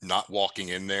not walking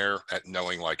in there at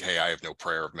knowing like, hey, I have no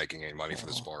prayer of making any money for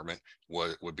this Mhm. department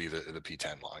would be the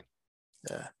P10 line.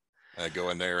 Yeah. And go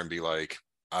in there and be like,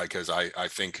 because I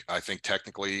think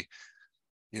technically,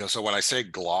 so when I say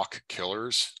Glock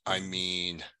killers, I Mhm.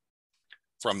 mean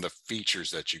from the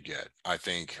features that you get. I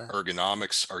think Yeah.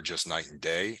 ergonomics are just night and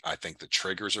day. I think the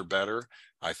triggers are better.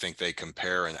 I think they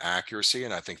compare in accuracy,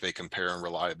 and I think they compare in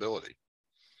reliability.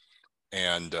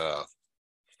 And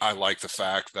I like the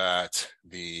fact that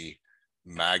the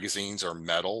magazines are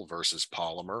metal versus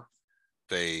polymer.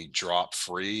 They drop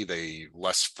free, they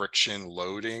less friction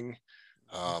loading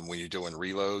when you're doing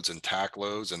reloads and tack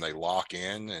loads, and they lock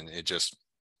in, and it just,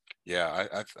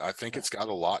 yeah, I think Yeah. it's got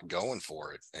a lot going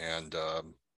for it. And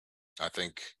I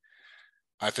think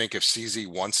I think if CZ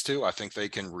wants to, I think they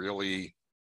can really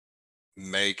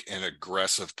make an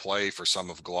aggressive play for some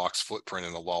of Glock's footprint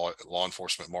in the law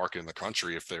enforcement market in the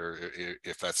country if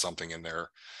that's something in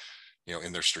their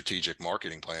in their strategic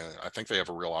marketing plan. I think they have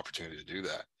a real opportunity to do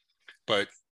that. But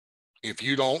if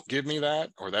you don't give me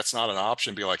that, or that's not an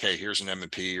option, be like, hey, here's an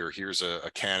M&P, or here's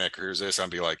a Canic, or here's this, I'd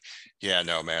be like, yeah,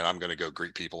 no, man, I'm going to go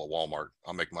greet people at Walmart.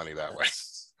 I'll make money that way.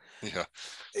 Yeah.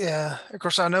 Yeah. Of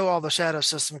course, I know all the Shadow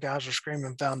System guys are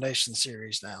screaming Foundation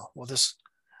series now. Well,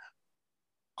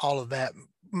 all of that,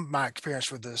 my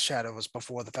experience with the Shadow was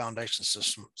before the Foundation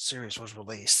System series was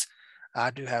released. I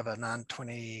do have a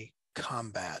 920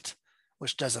 Combat,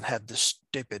 which doesn't have the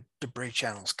stupid debris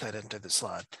channels cut into the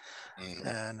slide. Mm-hmm.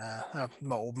 And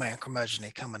my old man curmudgeon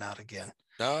coming out again.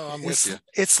 No, I'm with you.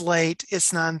 It's late.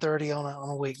 It's 9:30 on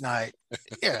a weeknight.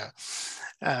 Yeah.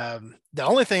 The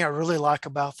only thing I really like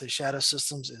about the Shadow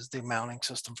systems is the mounting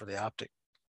system for the optic.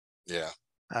 Yeah.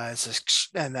 It's just,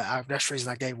 and that's the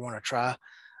reason I gave one a try.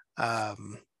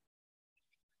 Um,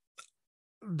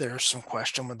 there's some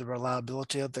question with the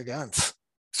reliability of the guns.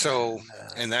 So,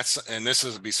 And and this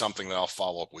is be something that I'll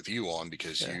follow up with you on,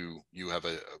 because yeah, you have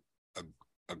a,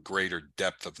 a greater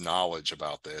depth of knowledge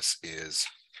about this. Is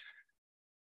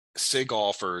SIG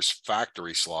offers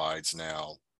factory slides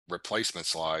now, replacement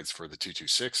slides for the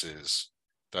 226s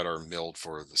that are milled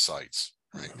for the sights,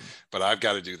 right? mhm, But I've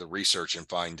got to do the research and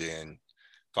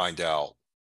find out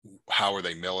how are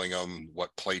they milling them,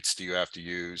 what plates do you have to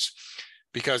use,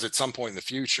 because at some point in the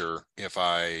future, if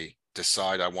I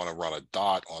decide I want to run a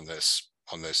dot on this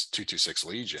 226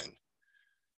 Legion,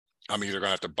 I'm either going to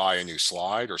have to buy a new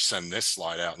slide or send this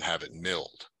slide out and have it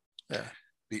milled. yeah,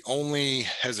 The only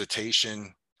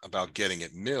hesitation about getting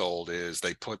it milled is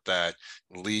they put that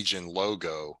Legion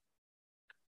logo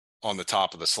on the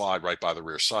top of the slide right by the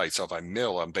rear sight. So if I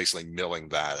mill, I'm basically milling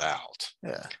that out.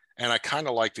 yeah, And I kind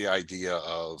of like the idea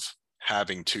of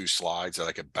having two slides that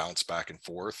I could bounce back and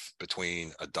forth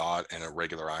between a dot and a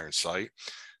regular iron sight.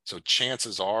 So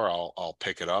chances are I'll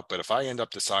pick it up. But if I end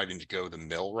up deciding to go the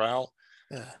mill route,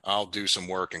 yeah. I'll do some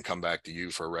work and come back to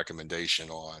you for a recommendation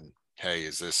on, hey,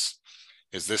 is this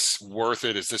worth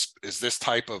it? Is this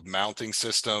type of mounting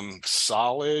system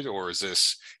solid, or is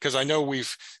this, because I know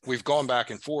we've gone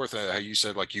back and forth. You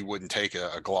said like you wouldn't take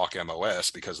a Glock MOS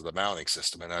because of the mounting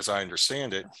system, and as I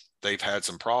understand it, they've had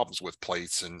some problems with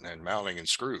plates and mounting and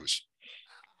screws.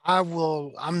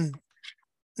 I'm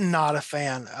not a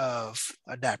fan of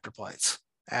adapter plates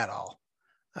at all.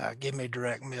 Give me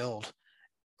direct milled,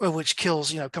 which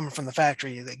kills, coming from the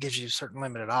factory, that gives you certain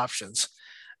limited options.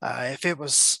 If it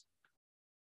was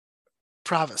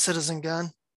private citizen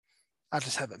gun, I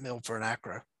just have it milled for an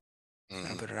acro and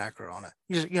Mm-hmm. put an acro on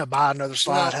it. Buy another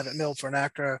slide, Well, have it milled for an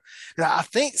acro. I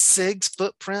think SIG's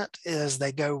footprint is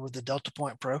they go with the Delta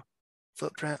Point Pro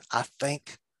footprint. I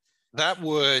think. that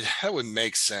would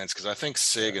make sense, because I think Yeah.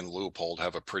 SIG and Leupold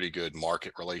have a pretty good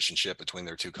market relationship between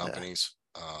their two Yeah. companies.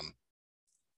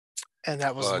 And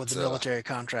that was with But the military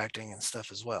contracting and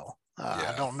stuff as well. I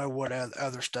yeah, don't know what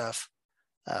other stuff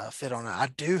fit on it. I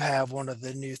do have one of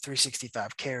the new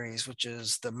 365 carries, which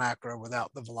is the macro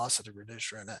without the velocity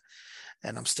reducer in it.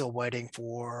 And I'm still waiting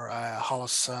for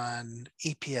Holosun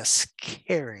EPS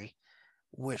carry,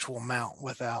 which will mount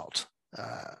without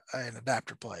an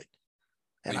adapter plate.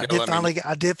 And you gotta let me.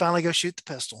 I did finally go shoot the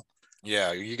pistol.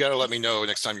 Yeah, you gotta let me know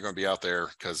next time you're going to be out there,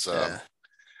 because Yeah,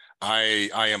 I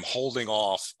am holding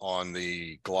off on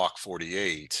the Glock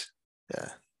 48 yeah,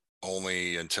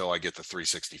 only until I get the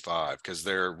 365, because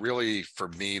they're really, for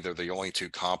me, they're the only two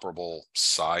comparable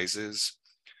sizes.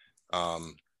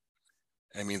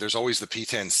 I mean, there's always the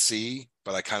P10C,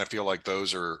 but I kind of feel like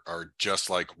those are just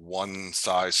like one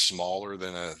size smaller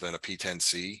than a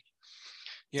P10C.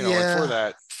 You know, and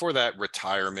Yeah, for that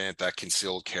retirement, that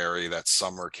concealed carry, that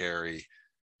summer carry,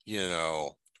 you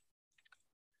know,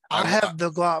 I have the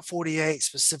Glock 48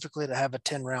 specifically to have a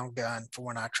 10 round gun for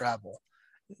when I travel,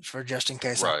 for just in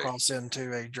case I right. cross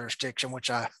into a jurisdiction, which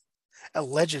I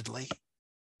allegedly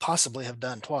possibly have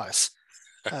done twice.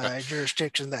 A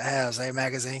jurisdiction that has a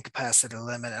magazine capacity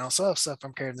limit and also if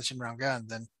I'm carrying the 10 round gun,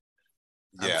 then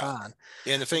I'm Yeah. fine.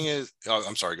 And the thing is, oh,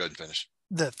 I'm sorry, go ahead and finish.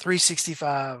 The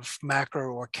 365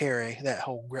 macro or carry, that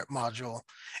whole grip module,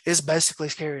 is basically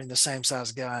carrying the same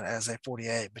size gun as a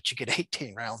 48, but you get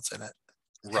 18 rounds in it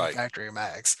in Right. factory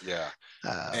mags. Yeah.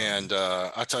 Um, And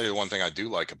I'll tell you the one thing I do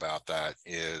like about that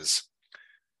is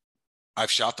I've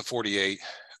shot the 48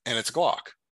 and it's a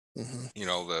Glock. mhm. You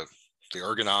know, the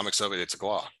ergonomics of it, it's a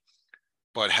Glock.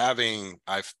 But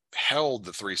I've held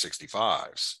the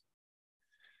 365s,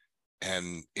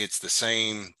 and it's the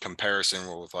same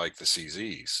comparison with like the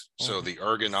CZs. So Mhm. the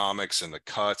ergonomics and the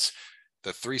cuts,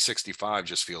 the 365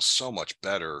 just feels so much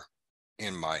better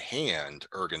in my hand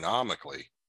ergonomically,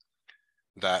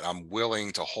 that I'm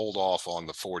willing to hold off on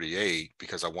the 48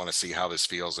 because I want to see how this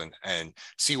feels and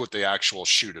see what the actual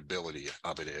shootability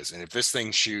of it is. And if this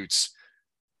thing shoots,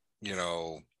 you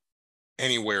know,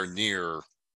 anywhere near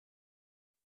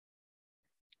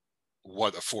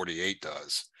what a 48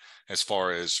 does as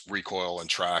far as recoil and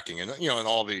tracking and, you know, and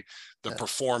all the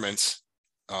performance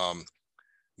um,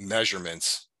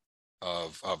 measurements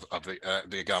of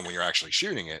the gun when you're actually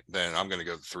shooting it, then I'm going to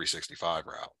go the 365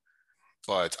 route.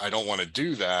 But I don't want to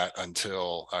do that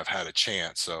until I've had a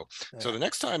chance. So Yeah. the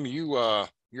next time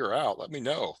you're out, let me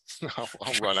know.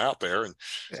 I'll run out there and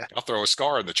Yeah. I'll throw a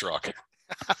scar in the truck.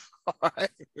 All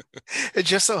right. It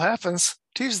just so happens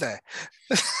Tuesday.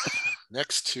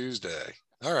 Next Tuesday.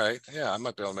 All right. Yeah, I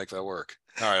might be able to make that work.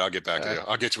 All right, I'll get back with Uh, you.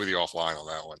 I'll get you with you offline on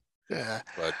that one. yeah.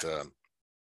 But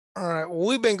All right. Well,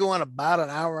 we've been going about an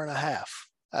hour and a half.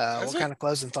 that's What it. kind of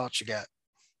closing thoughts you got?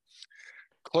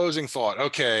 Closing thought.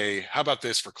 Okay, how about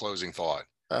this for closing thought?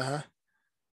 Uh huh.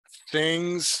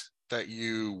 Things that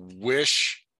you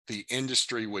wish the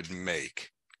industry would make.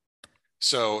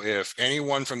 So if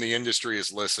anyone from the industry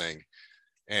is listening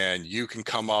and you can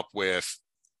come up with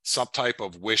some type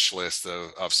of wish list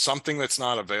of something that's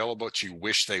not available, but you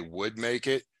wish they would make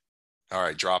it, all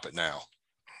right, drop it now.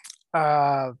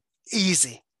 Uh,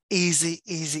 easy, easy,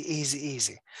 easy, easy,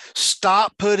 easy.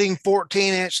 Stop putting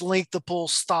 14-inch length of pull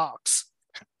stocks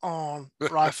on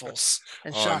rifles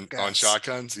and On shotguns.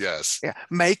 shotguns, yes. Yeah.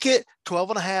 Make it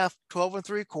 12 and a half, 12 and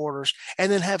 3/4,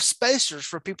 and then have spacers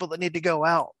for people that need to go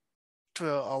out to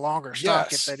a longer stock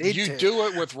if Yes, they need you to. do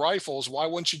it with rifles. Why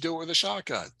wouldn't you do it with a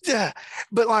shotgun? Yeah.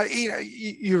 But like,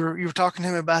 you were talking to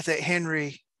him about that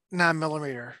Henry 9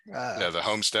 millimeter Yeah, the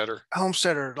homesteader.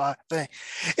 homesteader like thing.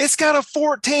 It's got a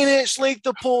 14-inch length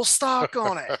of pull stock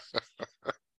on it.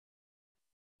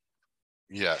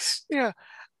 Yes. Yeah.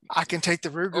 I can take the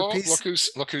Ruger Oh,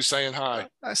 piece. look who's saying hi.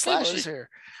 Hey, Slash is buddy. here.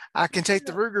 I can take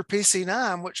the Yeah. Ruger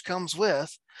PC9, which comes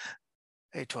with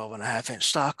a 12 and a half inch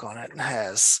stock on it and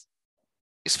has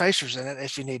spacers in it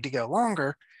if you need to go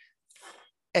longer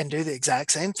and do the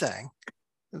exact same thing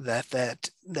that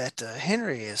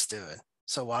Henry is doing.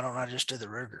 So why don't I just do the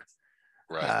Ruger?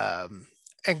 Right.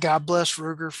 And God bless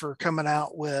Ruger for coming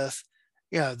out with,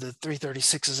 the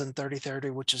 336s and 3030,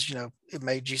 which is, it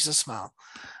made Jesus smile.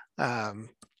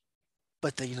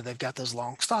 But they've got those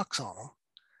long stocks on them.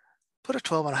 Put a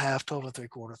 12 and a half, 12 and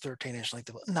 3/4, 13-inch length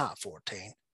of, not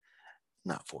 14,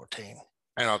 not 14.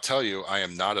 And I'll tell you, I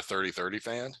am not a 30-30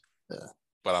 fan, Yeah.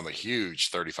 but I'm a huge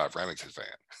 35 Remington fan.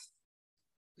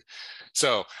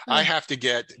 So I Yeah. have to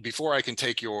get, before I can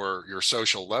take your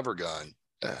social lever gun,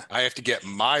 Yeah. I have to get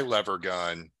my lever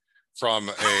gun from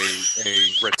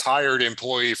a retired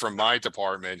employee from my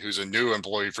department who's a new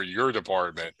employee for your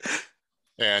department,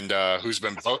 and who's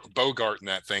been bogarting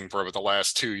that thing for the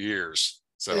last 2 years.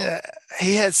 So Yeah,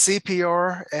 he had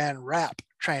CPR and RAP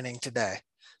training today.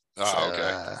 So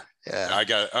okay. yeah, I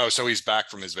got, so he's back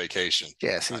from his vacation.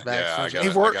 yes, he's back Yeah, from. I He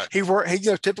got worked. He worked. He's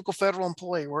a typical federal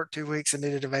employee. Worked 2 weeks and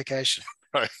needed a vacation.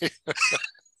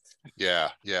 yeah.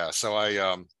 So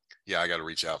yeah, I got to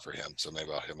reach out for him. So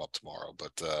maybe I'll hit him up tomorrow.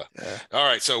 But Yeah. all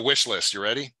right. So wish list, you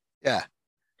ready? Yeah.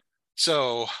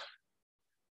 So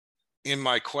in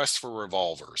my quest for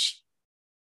revolvers,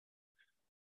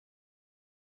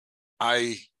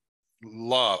 I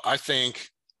think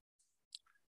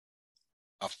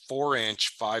a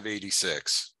 4-inch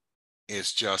 586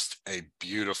 is just a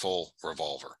beautiful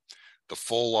revolver. The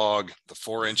full lug, the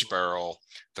 4-inch barrel,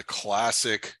 the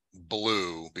classic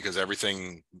blue, because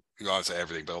everything, you want to say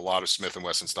everything, but a lot of Smith &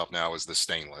 Wesson stuff now is the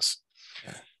stainless.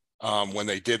 When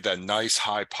they did that nice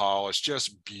high polish,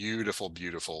 just beautiful,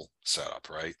 beautiful setup,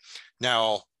 right?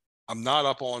 Now, I'm not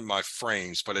up on my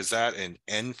frames, but is that an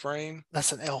N frame?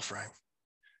 That's an L frame.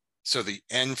 So the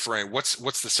N frame, what's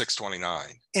the 629?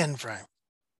 N frame.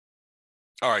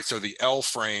 All right, so the L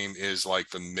frame is like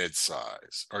the mid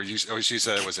size, or you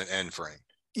said it was an N frame.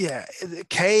 Yeah,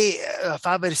 K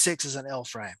 586 is an L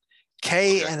frame.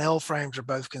 K Okay. and L frames are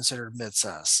both considered mid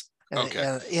size, and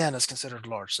Okay. N is considered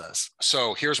large size.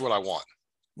 So here's what I want.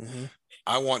 Mm-hmm.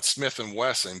 I want Smith &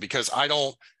 Wesson, because I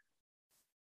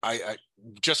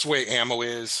just the way ammo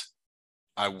is,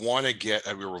 I want to get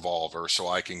a revolver so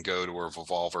I can go to a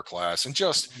revolver class and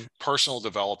just personal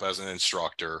develop as an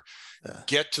instructor,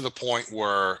 get to the point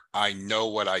where I know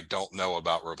what I don't know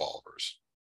about revolvers,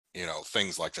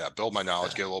 things like that, build my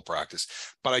knowledge, get a little practice,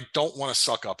 but I don't want to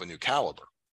suck up a new caliber,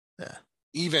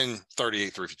 even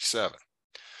 38 357.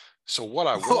 So what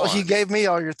I want, you gave me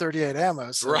all your 38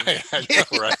 ammo. So. Right. I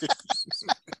know, right.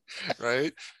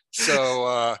 Right.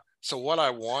 So what I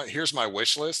want, here's my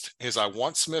wish list, is I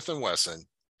want Smith & Wesson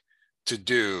to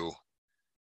do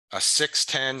a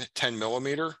 610 10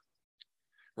 millimeter,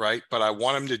 right? But I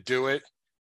want them to do it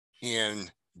in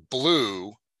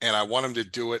blue, and I want them to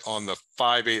do it on the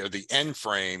 5.8 or the N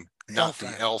frame, not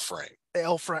the L frame. The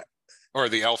L frame. Or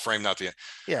the L frame, not the,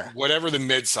 whatever the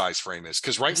mid-size frame is.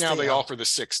 Because right now they offer the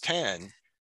 610,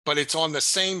 but it's on the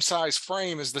same size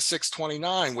frame as the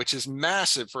 629, which is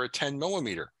massive for a 10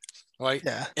 millimeter. Right.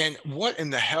 Yeah. And what in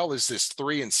the hell is this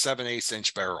 3 7/8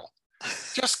 inch barrel?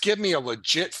 Just give me a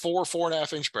legit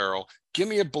 4.5 inch barrel. Give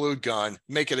me a blued gun,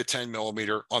 make it a 10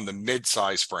 millimeter on the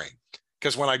mid-size frame.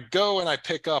 Because when I go and I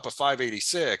pick up a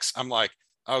 586, I'm like,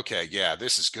 okay, yeah,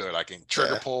 this is good. I can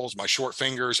trigger pulls, my short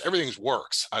fingers, everything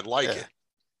works. I like it.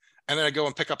 And then I go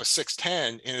and pick up a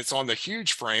 610 and it's on the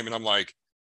huge frame. And I'm like,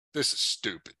 this is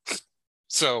stupid.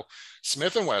 So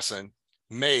Smith & Wesson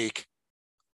make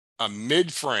a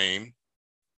mid-frame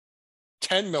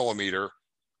 10 millimeter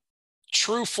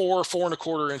true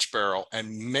 4.25 inch barrel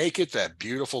and make it that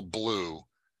beautiful blue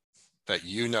that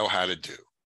you know how to do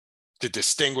to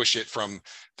distinguish it from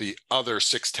the other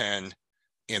 610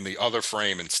 in the other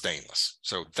frame and stainless.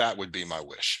 So that would be my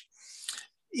wish.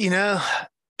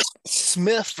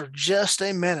 Smith, for just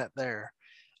a minute there,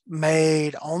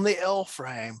 made on the L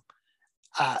frame,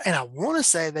 and I want to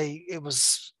say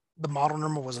the model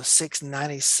number was a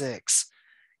 696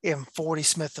 in 40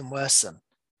 Smith & Wesson.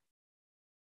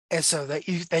 And so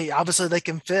they obviously they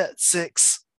can fit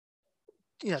 6,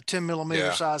 10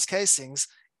 millimeter size casings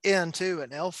into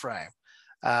an L frame.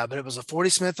 But it was a 40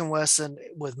 Smith & Wesson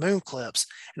with moon clips.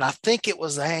 And I think it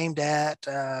was aimed at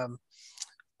the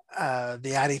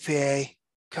IDPA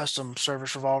custom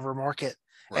service revolver market.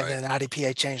 Right. And then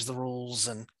IDPA changed the rules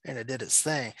and it did its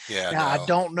thing. Yeah. Now, I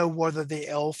don't know whether the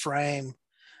L frame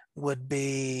would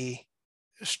be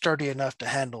sturdy enough to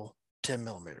handle 10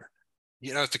 millimeter.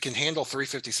 If it can handle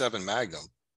 357 Magnum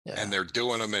and they're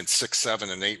doing them in 6, 7,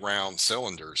 and 8 round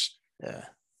cylinders,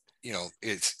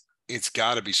 it's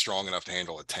got to be strong enough to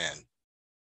handle a 10.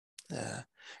 Yeah.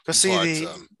 Because see,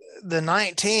 the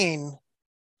 19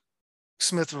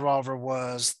 Smith revolver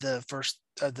was the first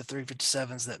of the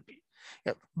 357s that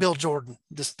Bill Jordan,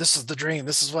 this is the dream.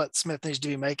 This is what Smith needs to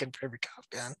be making for every cop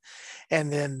gun.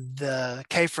 And then the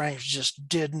K-frames just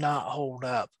did not hold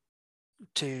up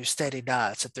to steady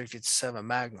dots at 357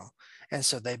 Magnum. And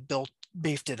so they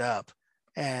beefed it up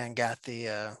and got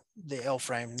the L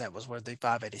frame that was where the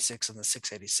 586 and the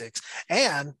 686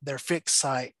 and their fixed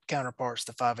sight counterparts,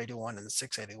 the 581 and the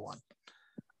 681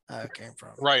 came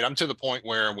from. Right. I'm to the point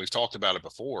where we've talked about it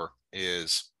before,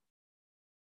 is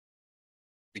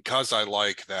because I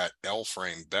like that L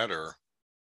frame better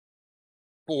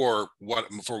for what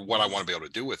I want to be able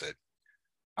to do with it.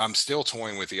 I'm still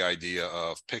toying with the idea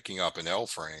of picking up an L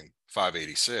frame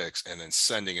 586 and then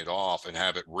sending it off and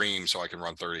have it ream so I can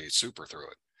run 38 super through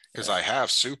it. Because I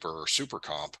have super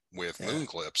comp with moon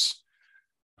clips.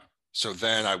 So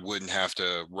then I wouldn't have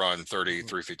to run 38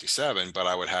 357, but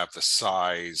I would have the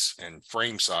size and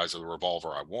frame size of the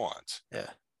revolver I want. Yeah.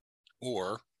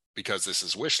 Or because this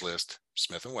is wish list,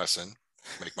 Smith & Wesson,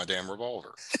 make my damn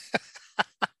revolver.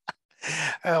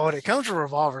 When it comes to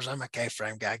revolvers, I'm a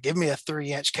K-frame guy. Give me a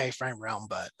 3-inch K-frame round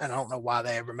butt. And I don't know why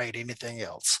they ever made anything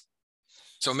else.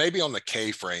 So maybe on the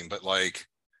K-frame, but like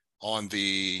on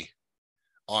the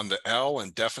L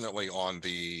and definitely on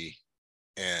the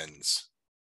ends.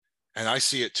 And I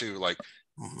see it too, like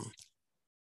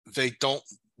they don't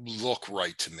look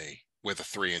right to me. with a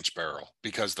 3-inch barrel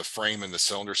because the frame and the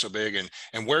cylinder so big.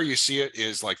 And where you see it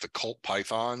is like the Colt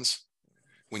Pythons,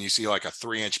 when you see like a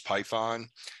 3-inch Python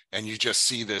and you just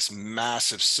see this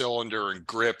massive cylinder and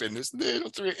grip and this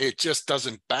little it just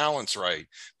doesn't balance right.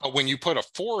 But when you put a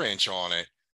 4-inch on it,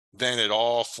 then it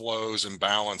all flows and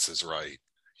balances right,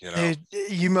 you know.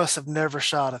 You must have never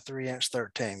shot a 3-inch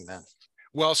 13 then.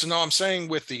 Well, so no, I'm saying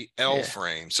with the L Yeah.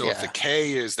 frame. So if the Yeah.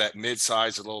 K is that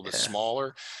mid-size, a little bit Yeah.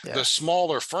 smaller, Yeah. the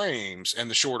smaller frames and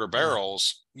the shorter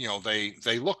barrels, you know,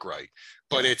 they look right.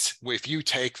 But Yeah. it's if you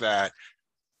take that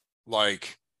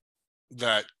like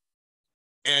that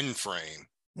end frame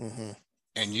Mhm.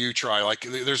 and you try, like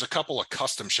there's a couple of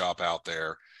custom shop out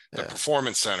there, the Yeah.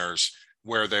 performance centers,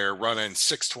 where they're running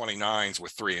 629s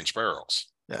with 3-inch barrels.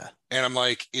 Yeah. And I'm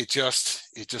like, it just,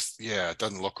 yeah, it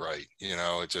doesn't look right. You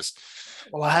know, it just,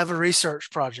 Well, I have a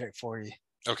research project for you.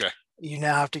 okay. You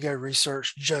now have to go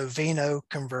research Jovino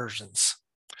conversions.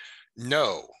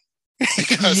 No,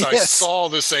 because I Yes. saw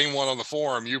the same one on the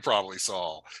forum you probably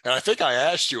saw. And I think I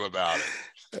asked you about it.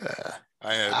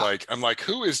 I had I'm like,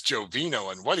 who is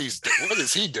Jovino and what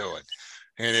is he doing?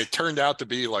 And it turned out to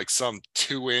be like some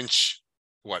 2-inch,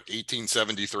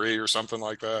 1873 or something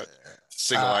like that.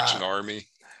 Single action army.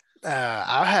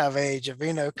 I have a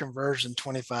Jovino conversion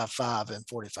 25.5 and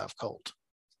 45 Colt.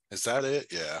 Is that it?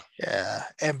 Yeah. Yeah.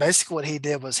 And basically what he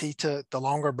did was he took the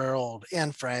longer barreled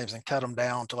end frames and cut them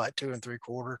down to like 2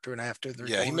 3/4, 2.5, 2 3/4.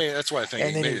 Yeah, he made, that's why I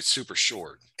think he made it super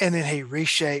short. And then he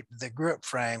reshaped the grip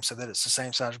frame so that it's the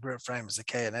same size grip frame as the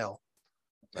K and L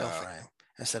frame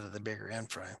instead of the bigger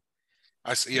end frame.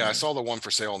 I saw the one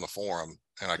for sale on the forum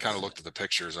and I kind of looked at the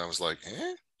pictures and I was like,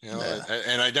 you know,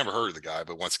 and I never heard of the guy,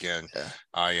 but once again,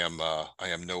 I am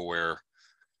nowhere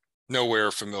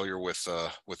familiar with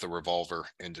the revolver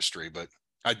industry, but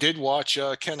I did watch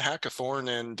Ken Hackathorn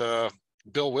and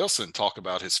Bill Wilson talk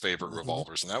about his favorite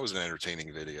revolvers, and that was an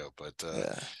entertaining video.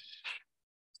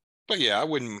 But yeah, I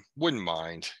wouldn't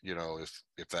mind, you know,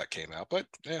 if that came out. But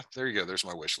yeah, there you go. There's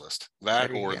my wish list.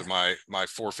 That or my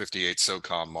 458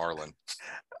 SOCOM Marlin.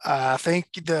 I think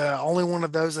the only one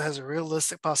of those that has a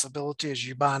realistic possibility is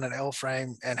you buying an L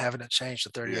frame and having it changed to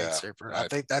 38 Super. I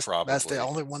think that's the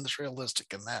only one that's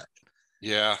realistic in that.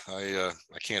 Yeah, I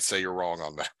can't say you're wrong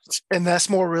on that. And that's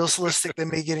more realistic than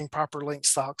me getting proper link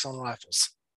stocks on rifles.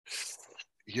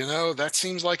 You know, that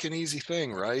seems like an easy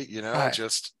thing, right? You know,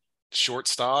 just short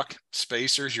stock,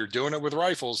 spacers. You're doing it with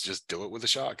rifles, just do it with a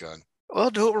shotgun.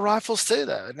 Well, do it with rifles too,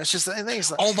 though. And it's just anything.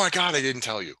 Like, oh my God, I didn't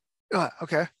tell you.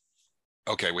 Okay.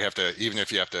 Okay, we have to, even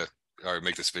if you have to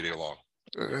make this video long.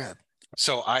 Go ahead.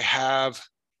 So I have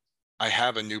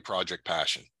a new project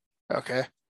passion. Okay.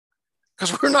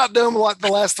 Because we're not doing like the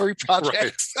last 3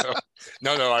 projects. Right.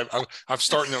 No, I'm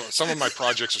starting to, some of my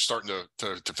projects are starting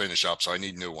to finish up, so I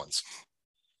need new ones.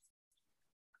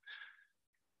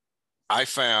 I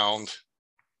found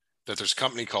that there's a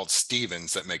company called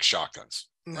Stevens that makes shotguns,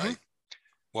 right?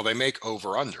 Well, they make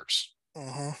over-unders.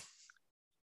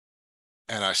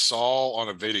 And I saw on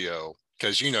a video,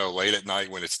 because, you know, late at night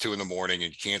when it's 2 a.m. and you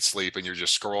can't sleep and you're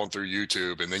just scrolling through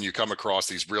YouTube, and then you come across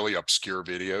these really obscure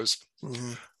videos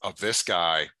of this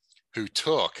guy who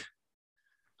took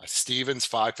a Stevens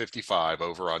 555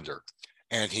 over-under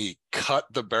and he cut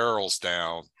the barrels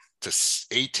down to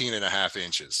 18.5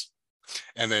 inches.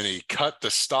 And then he cut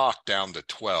the stock down to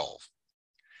 12.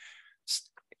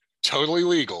 Totally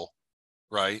legal,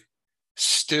 right?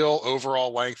 Still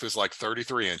overall length is like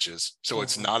 33 inches. So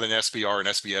it's not an SBR and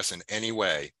SBS in any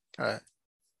way.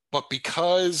 But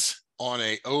because on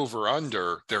a over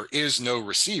under, there is no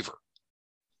receiver.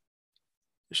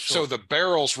 So the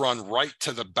barrels run right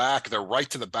to the back. They're right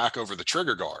to the back over the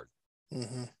trigger guard.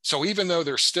 So even though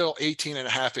they're still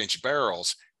 18.5 inch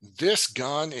barrels, this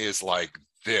gun is like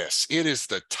this. It is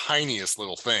the tiniest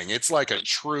little thing. It's like a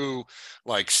true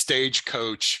like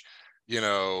stagecoach, you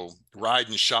know,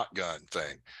 riding shotgun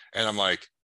thing. And I'm like,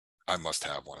 I must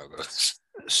have one of those.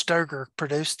 Stoeger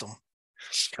produced them.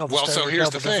 Well, so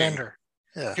here's the thing.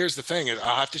 Here's the thing.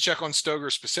 I'll have to check on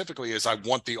Stoeger specifically is I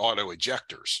want the auto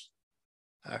ejectors.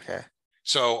 Okay.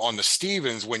 So on the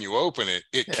Stevens, when you open it,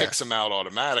 it kicks them out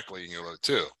automatically in your load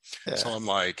too. So I'm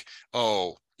like,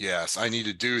 oh, yes, I need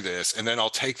to do this. And then I'll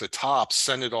take the top,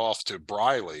 send it off to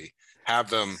Briley,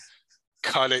 have them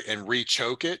cut it and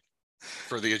re-choke it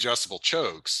for the adjustable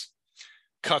chokes,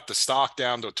 cut the stock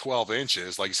down to 12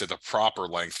 inches, like you said, the proper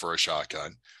length for a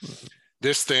shotgun.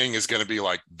 This thing is going to be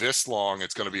like this long.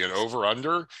 It's going to be an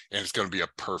over-under, and it's going to be a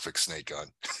perfect snake gun.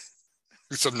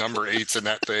 Some number 8s in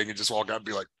that thing and just walk out and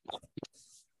be like,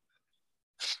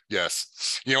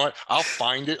 yes. You know what? I'll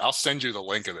find it. I'll send you the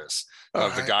link of this,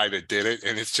 of the guy that did it.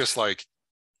 And it's just like,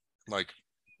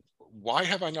 why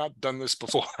have I not done this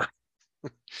before?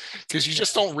 Because you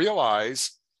just don't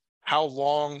realize how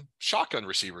long shotgun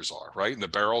receivers are, right? And the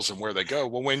barrels and where they go.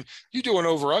 Well, when you do an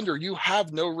over under, you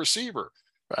have no receiver.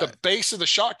 Right. The base of the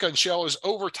shotgun shell is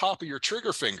over top of your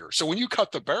trigger finger. So when you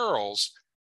cut the barrels,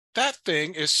 that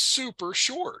thing is super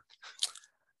short.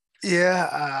 Yeah,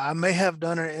 I may have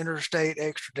done an interstate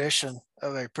extradition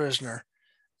of a prisoner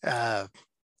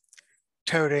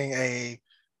toting a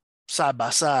side by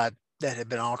side that had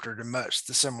been altered in much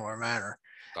the similar manner,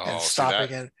 and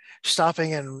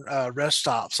stopping in rest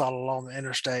stops all along the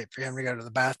interstate for him to go to the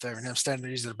bathroom, and him standing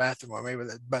there using the bathroom with me with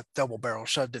a double barrel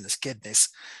shoved in his kidneys.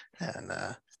 And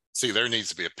see, there needs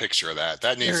to be a picture of that.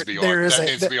 That needs to be on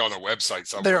the website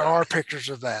somewhere. There are pictures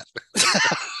of that.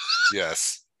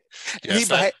 Yes.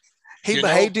 He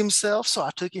behaved himself, so I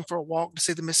took him for a walk to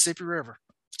see the Mississippi River.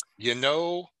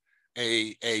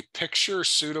 A picture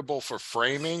suitable for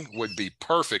framing would be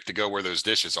perfect to go where those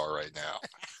dishes are right now.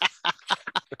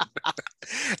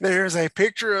 There's a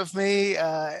picture of me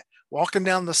walking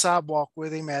down the sidewalk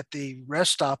with him at the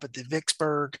rest stop at the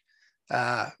Vicksburg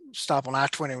stop on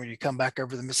I-20 when you come back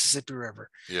over the Mississippi River.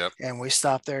 Yep. And we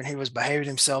stopped there, and he was behaving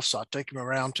himself, so I took him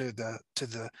around to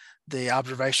the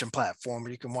observation platform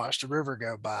where you can watch the river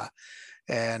go by.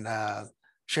 And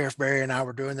Sheriff Berry and I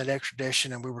were doing that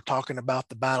extradition, and we were talking about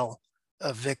the Battle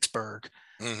of Vicksburg.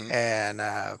 Mm-hmm.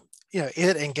 And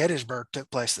it and Gettysburg took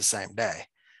place the same day.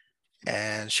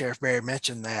 And Sheriff Berry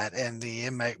mentioned that, and the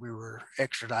inmate we were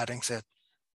extraditing said,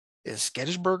 "Is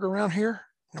Gettysburg around here?"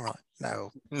 And we're like, "No,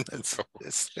 it's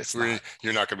not.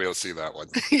 You're not going to be able to see that one."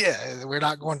 Yeah, we're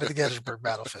not going to the Gettysburg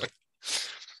battlefield.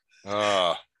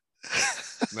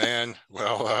 Man,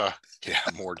 well, yeah,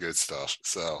 more good stuff.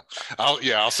 So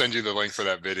I'll send you the link for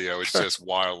that video. It's just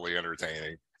wildly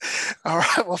entertaining. All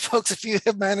right, well, folks, if you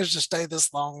have managed to stay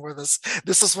this long with us,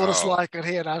 this is what it's like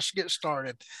ahead. I should get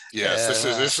started. Yes,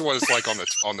 this is what it's like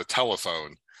on the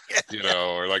telephone.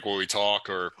 Or like when we talk,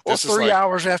 or 3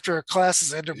 hours after a class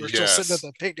is ended, we're still sitting at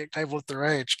the picnic table at the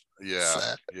range.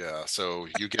 Yeah, yeah. So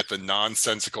you get the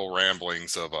nonsensical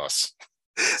ramblings of us.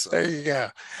 So. There you go.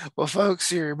 Well,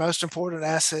 folks, your most important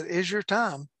asset is your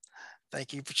time.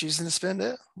 Thank you for choosing to spend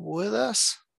it with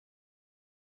us.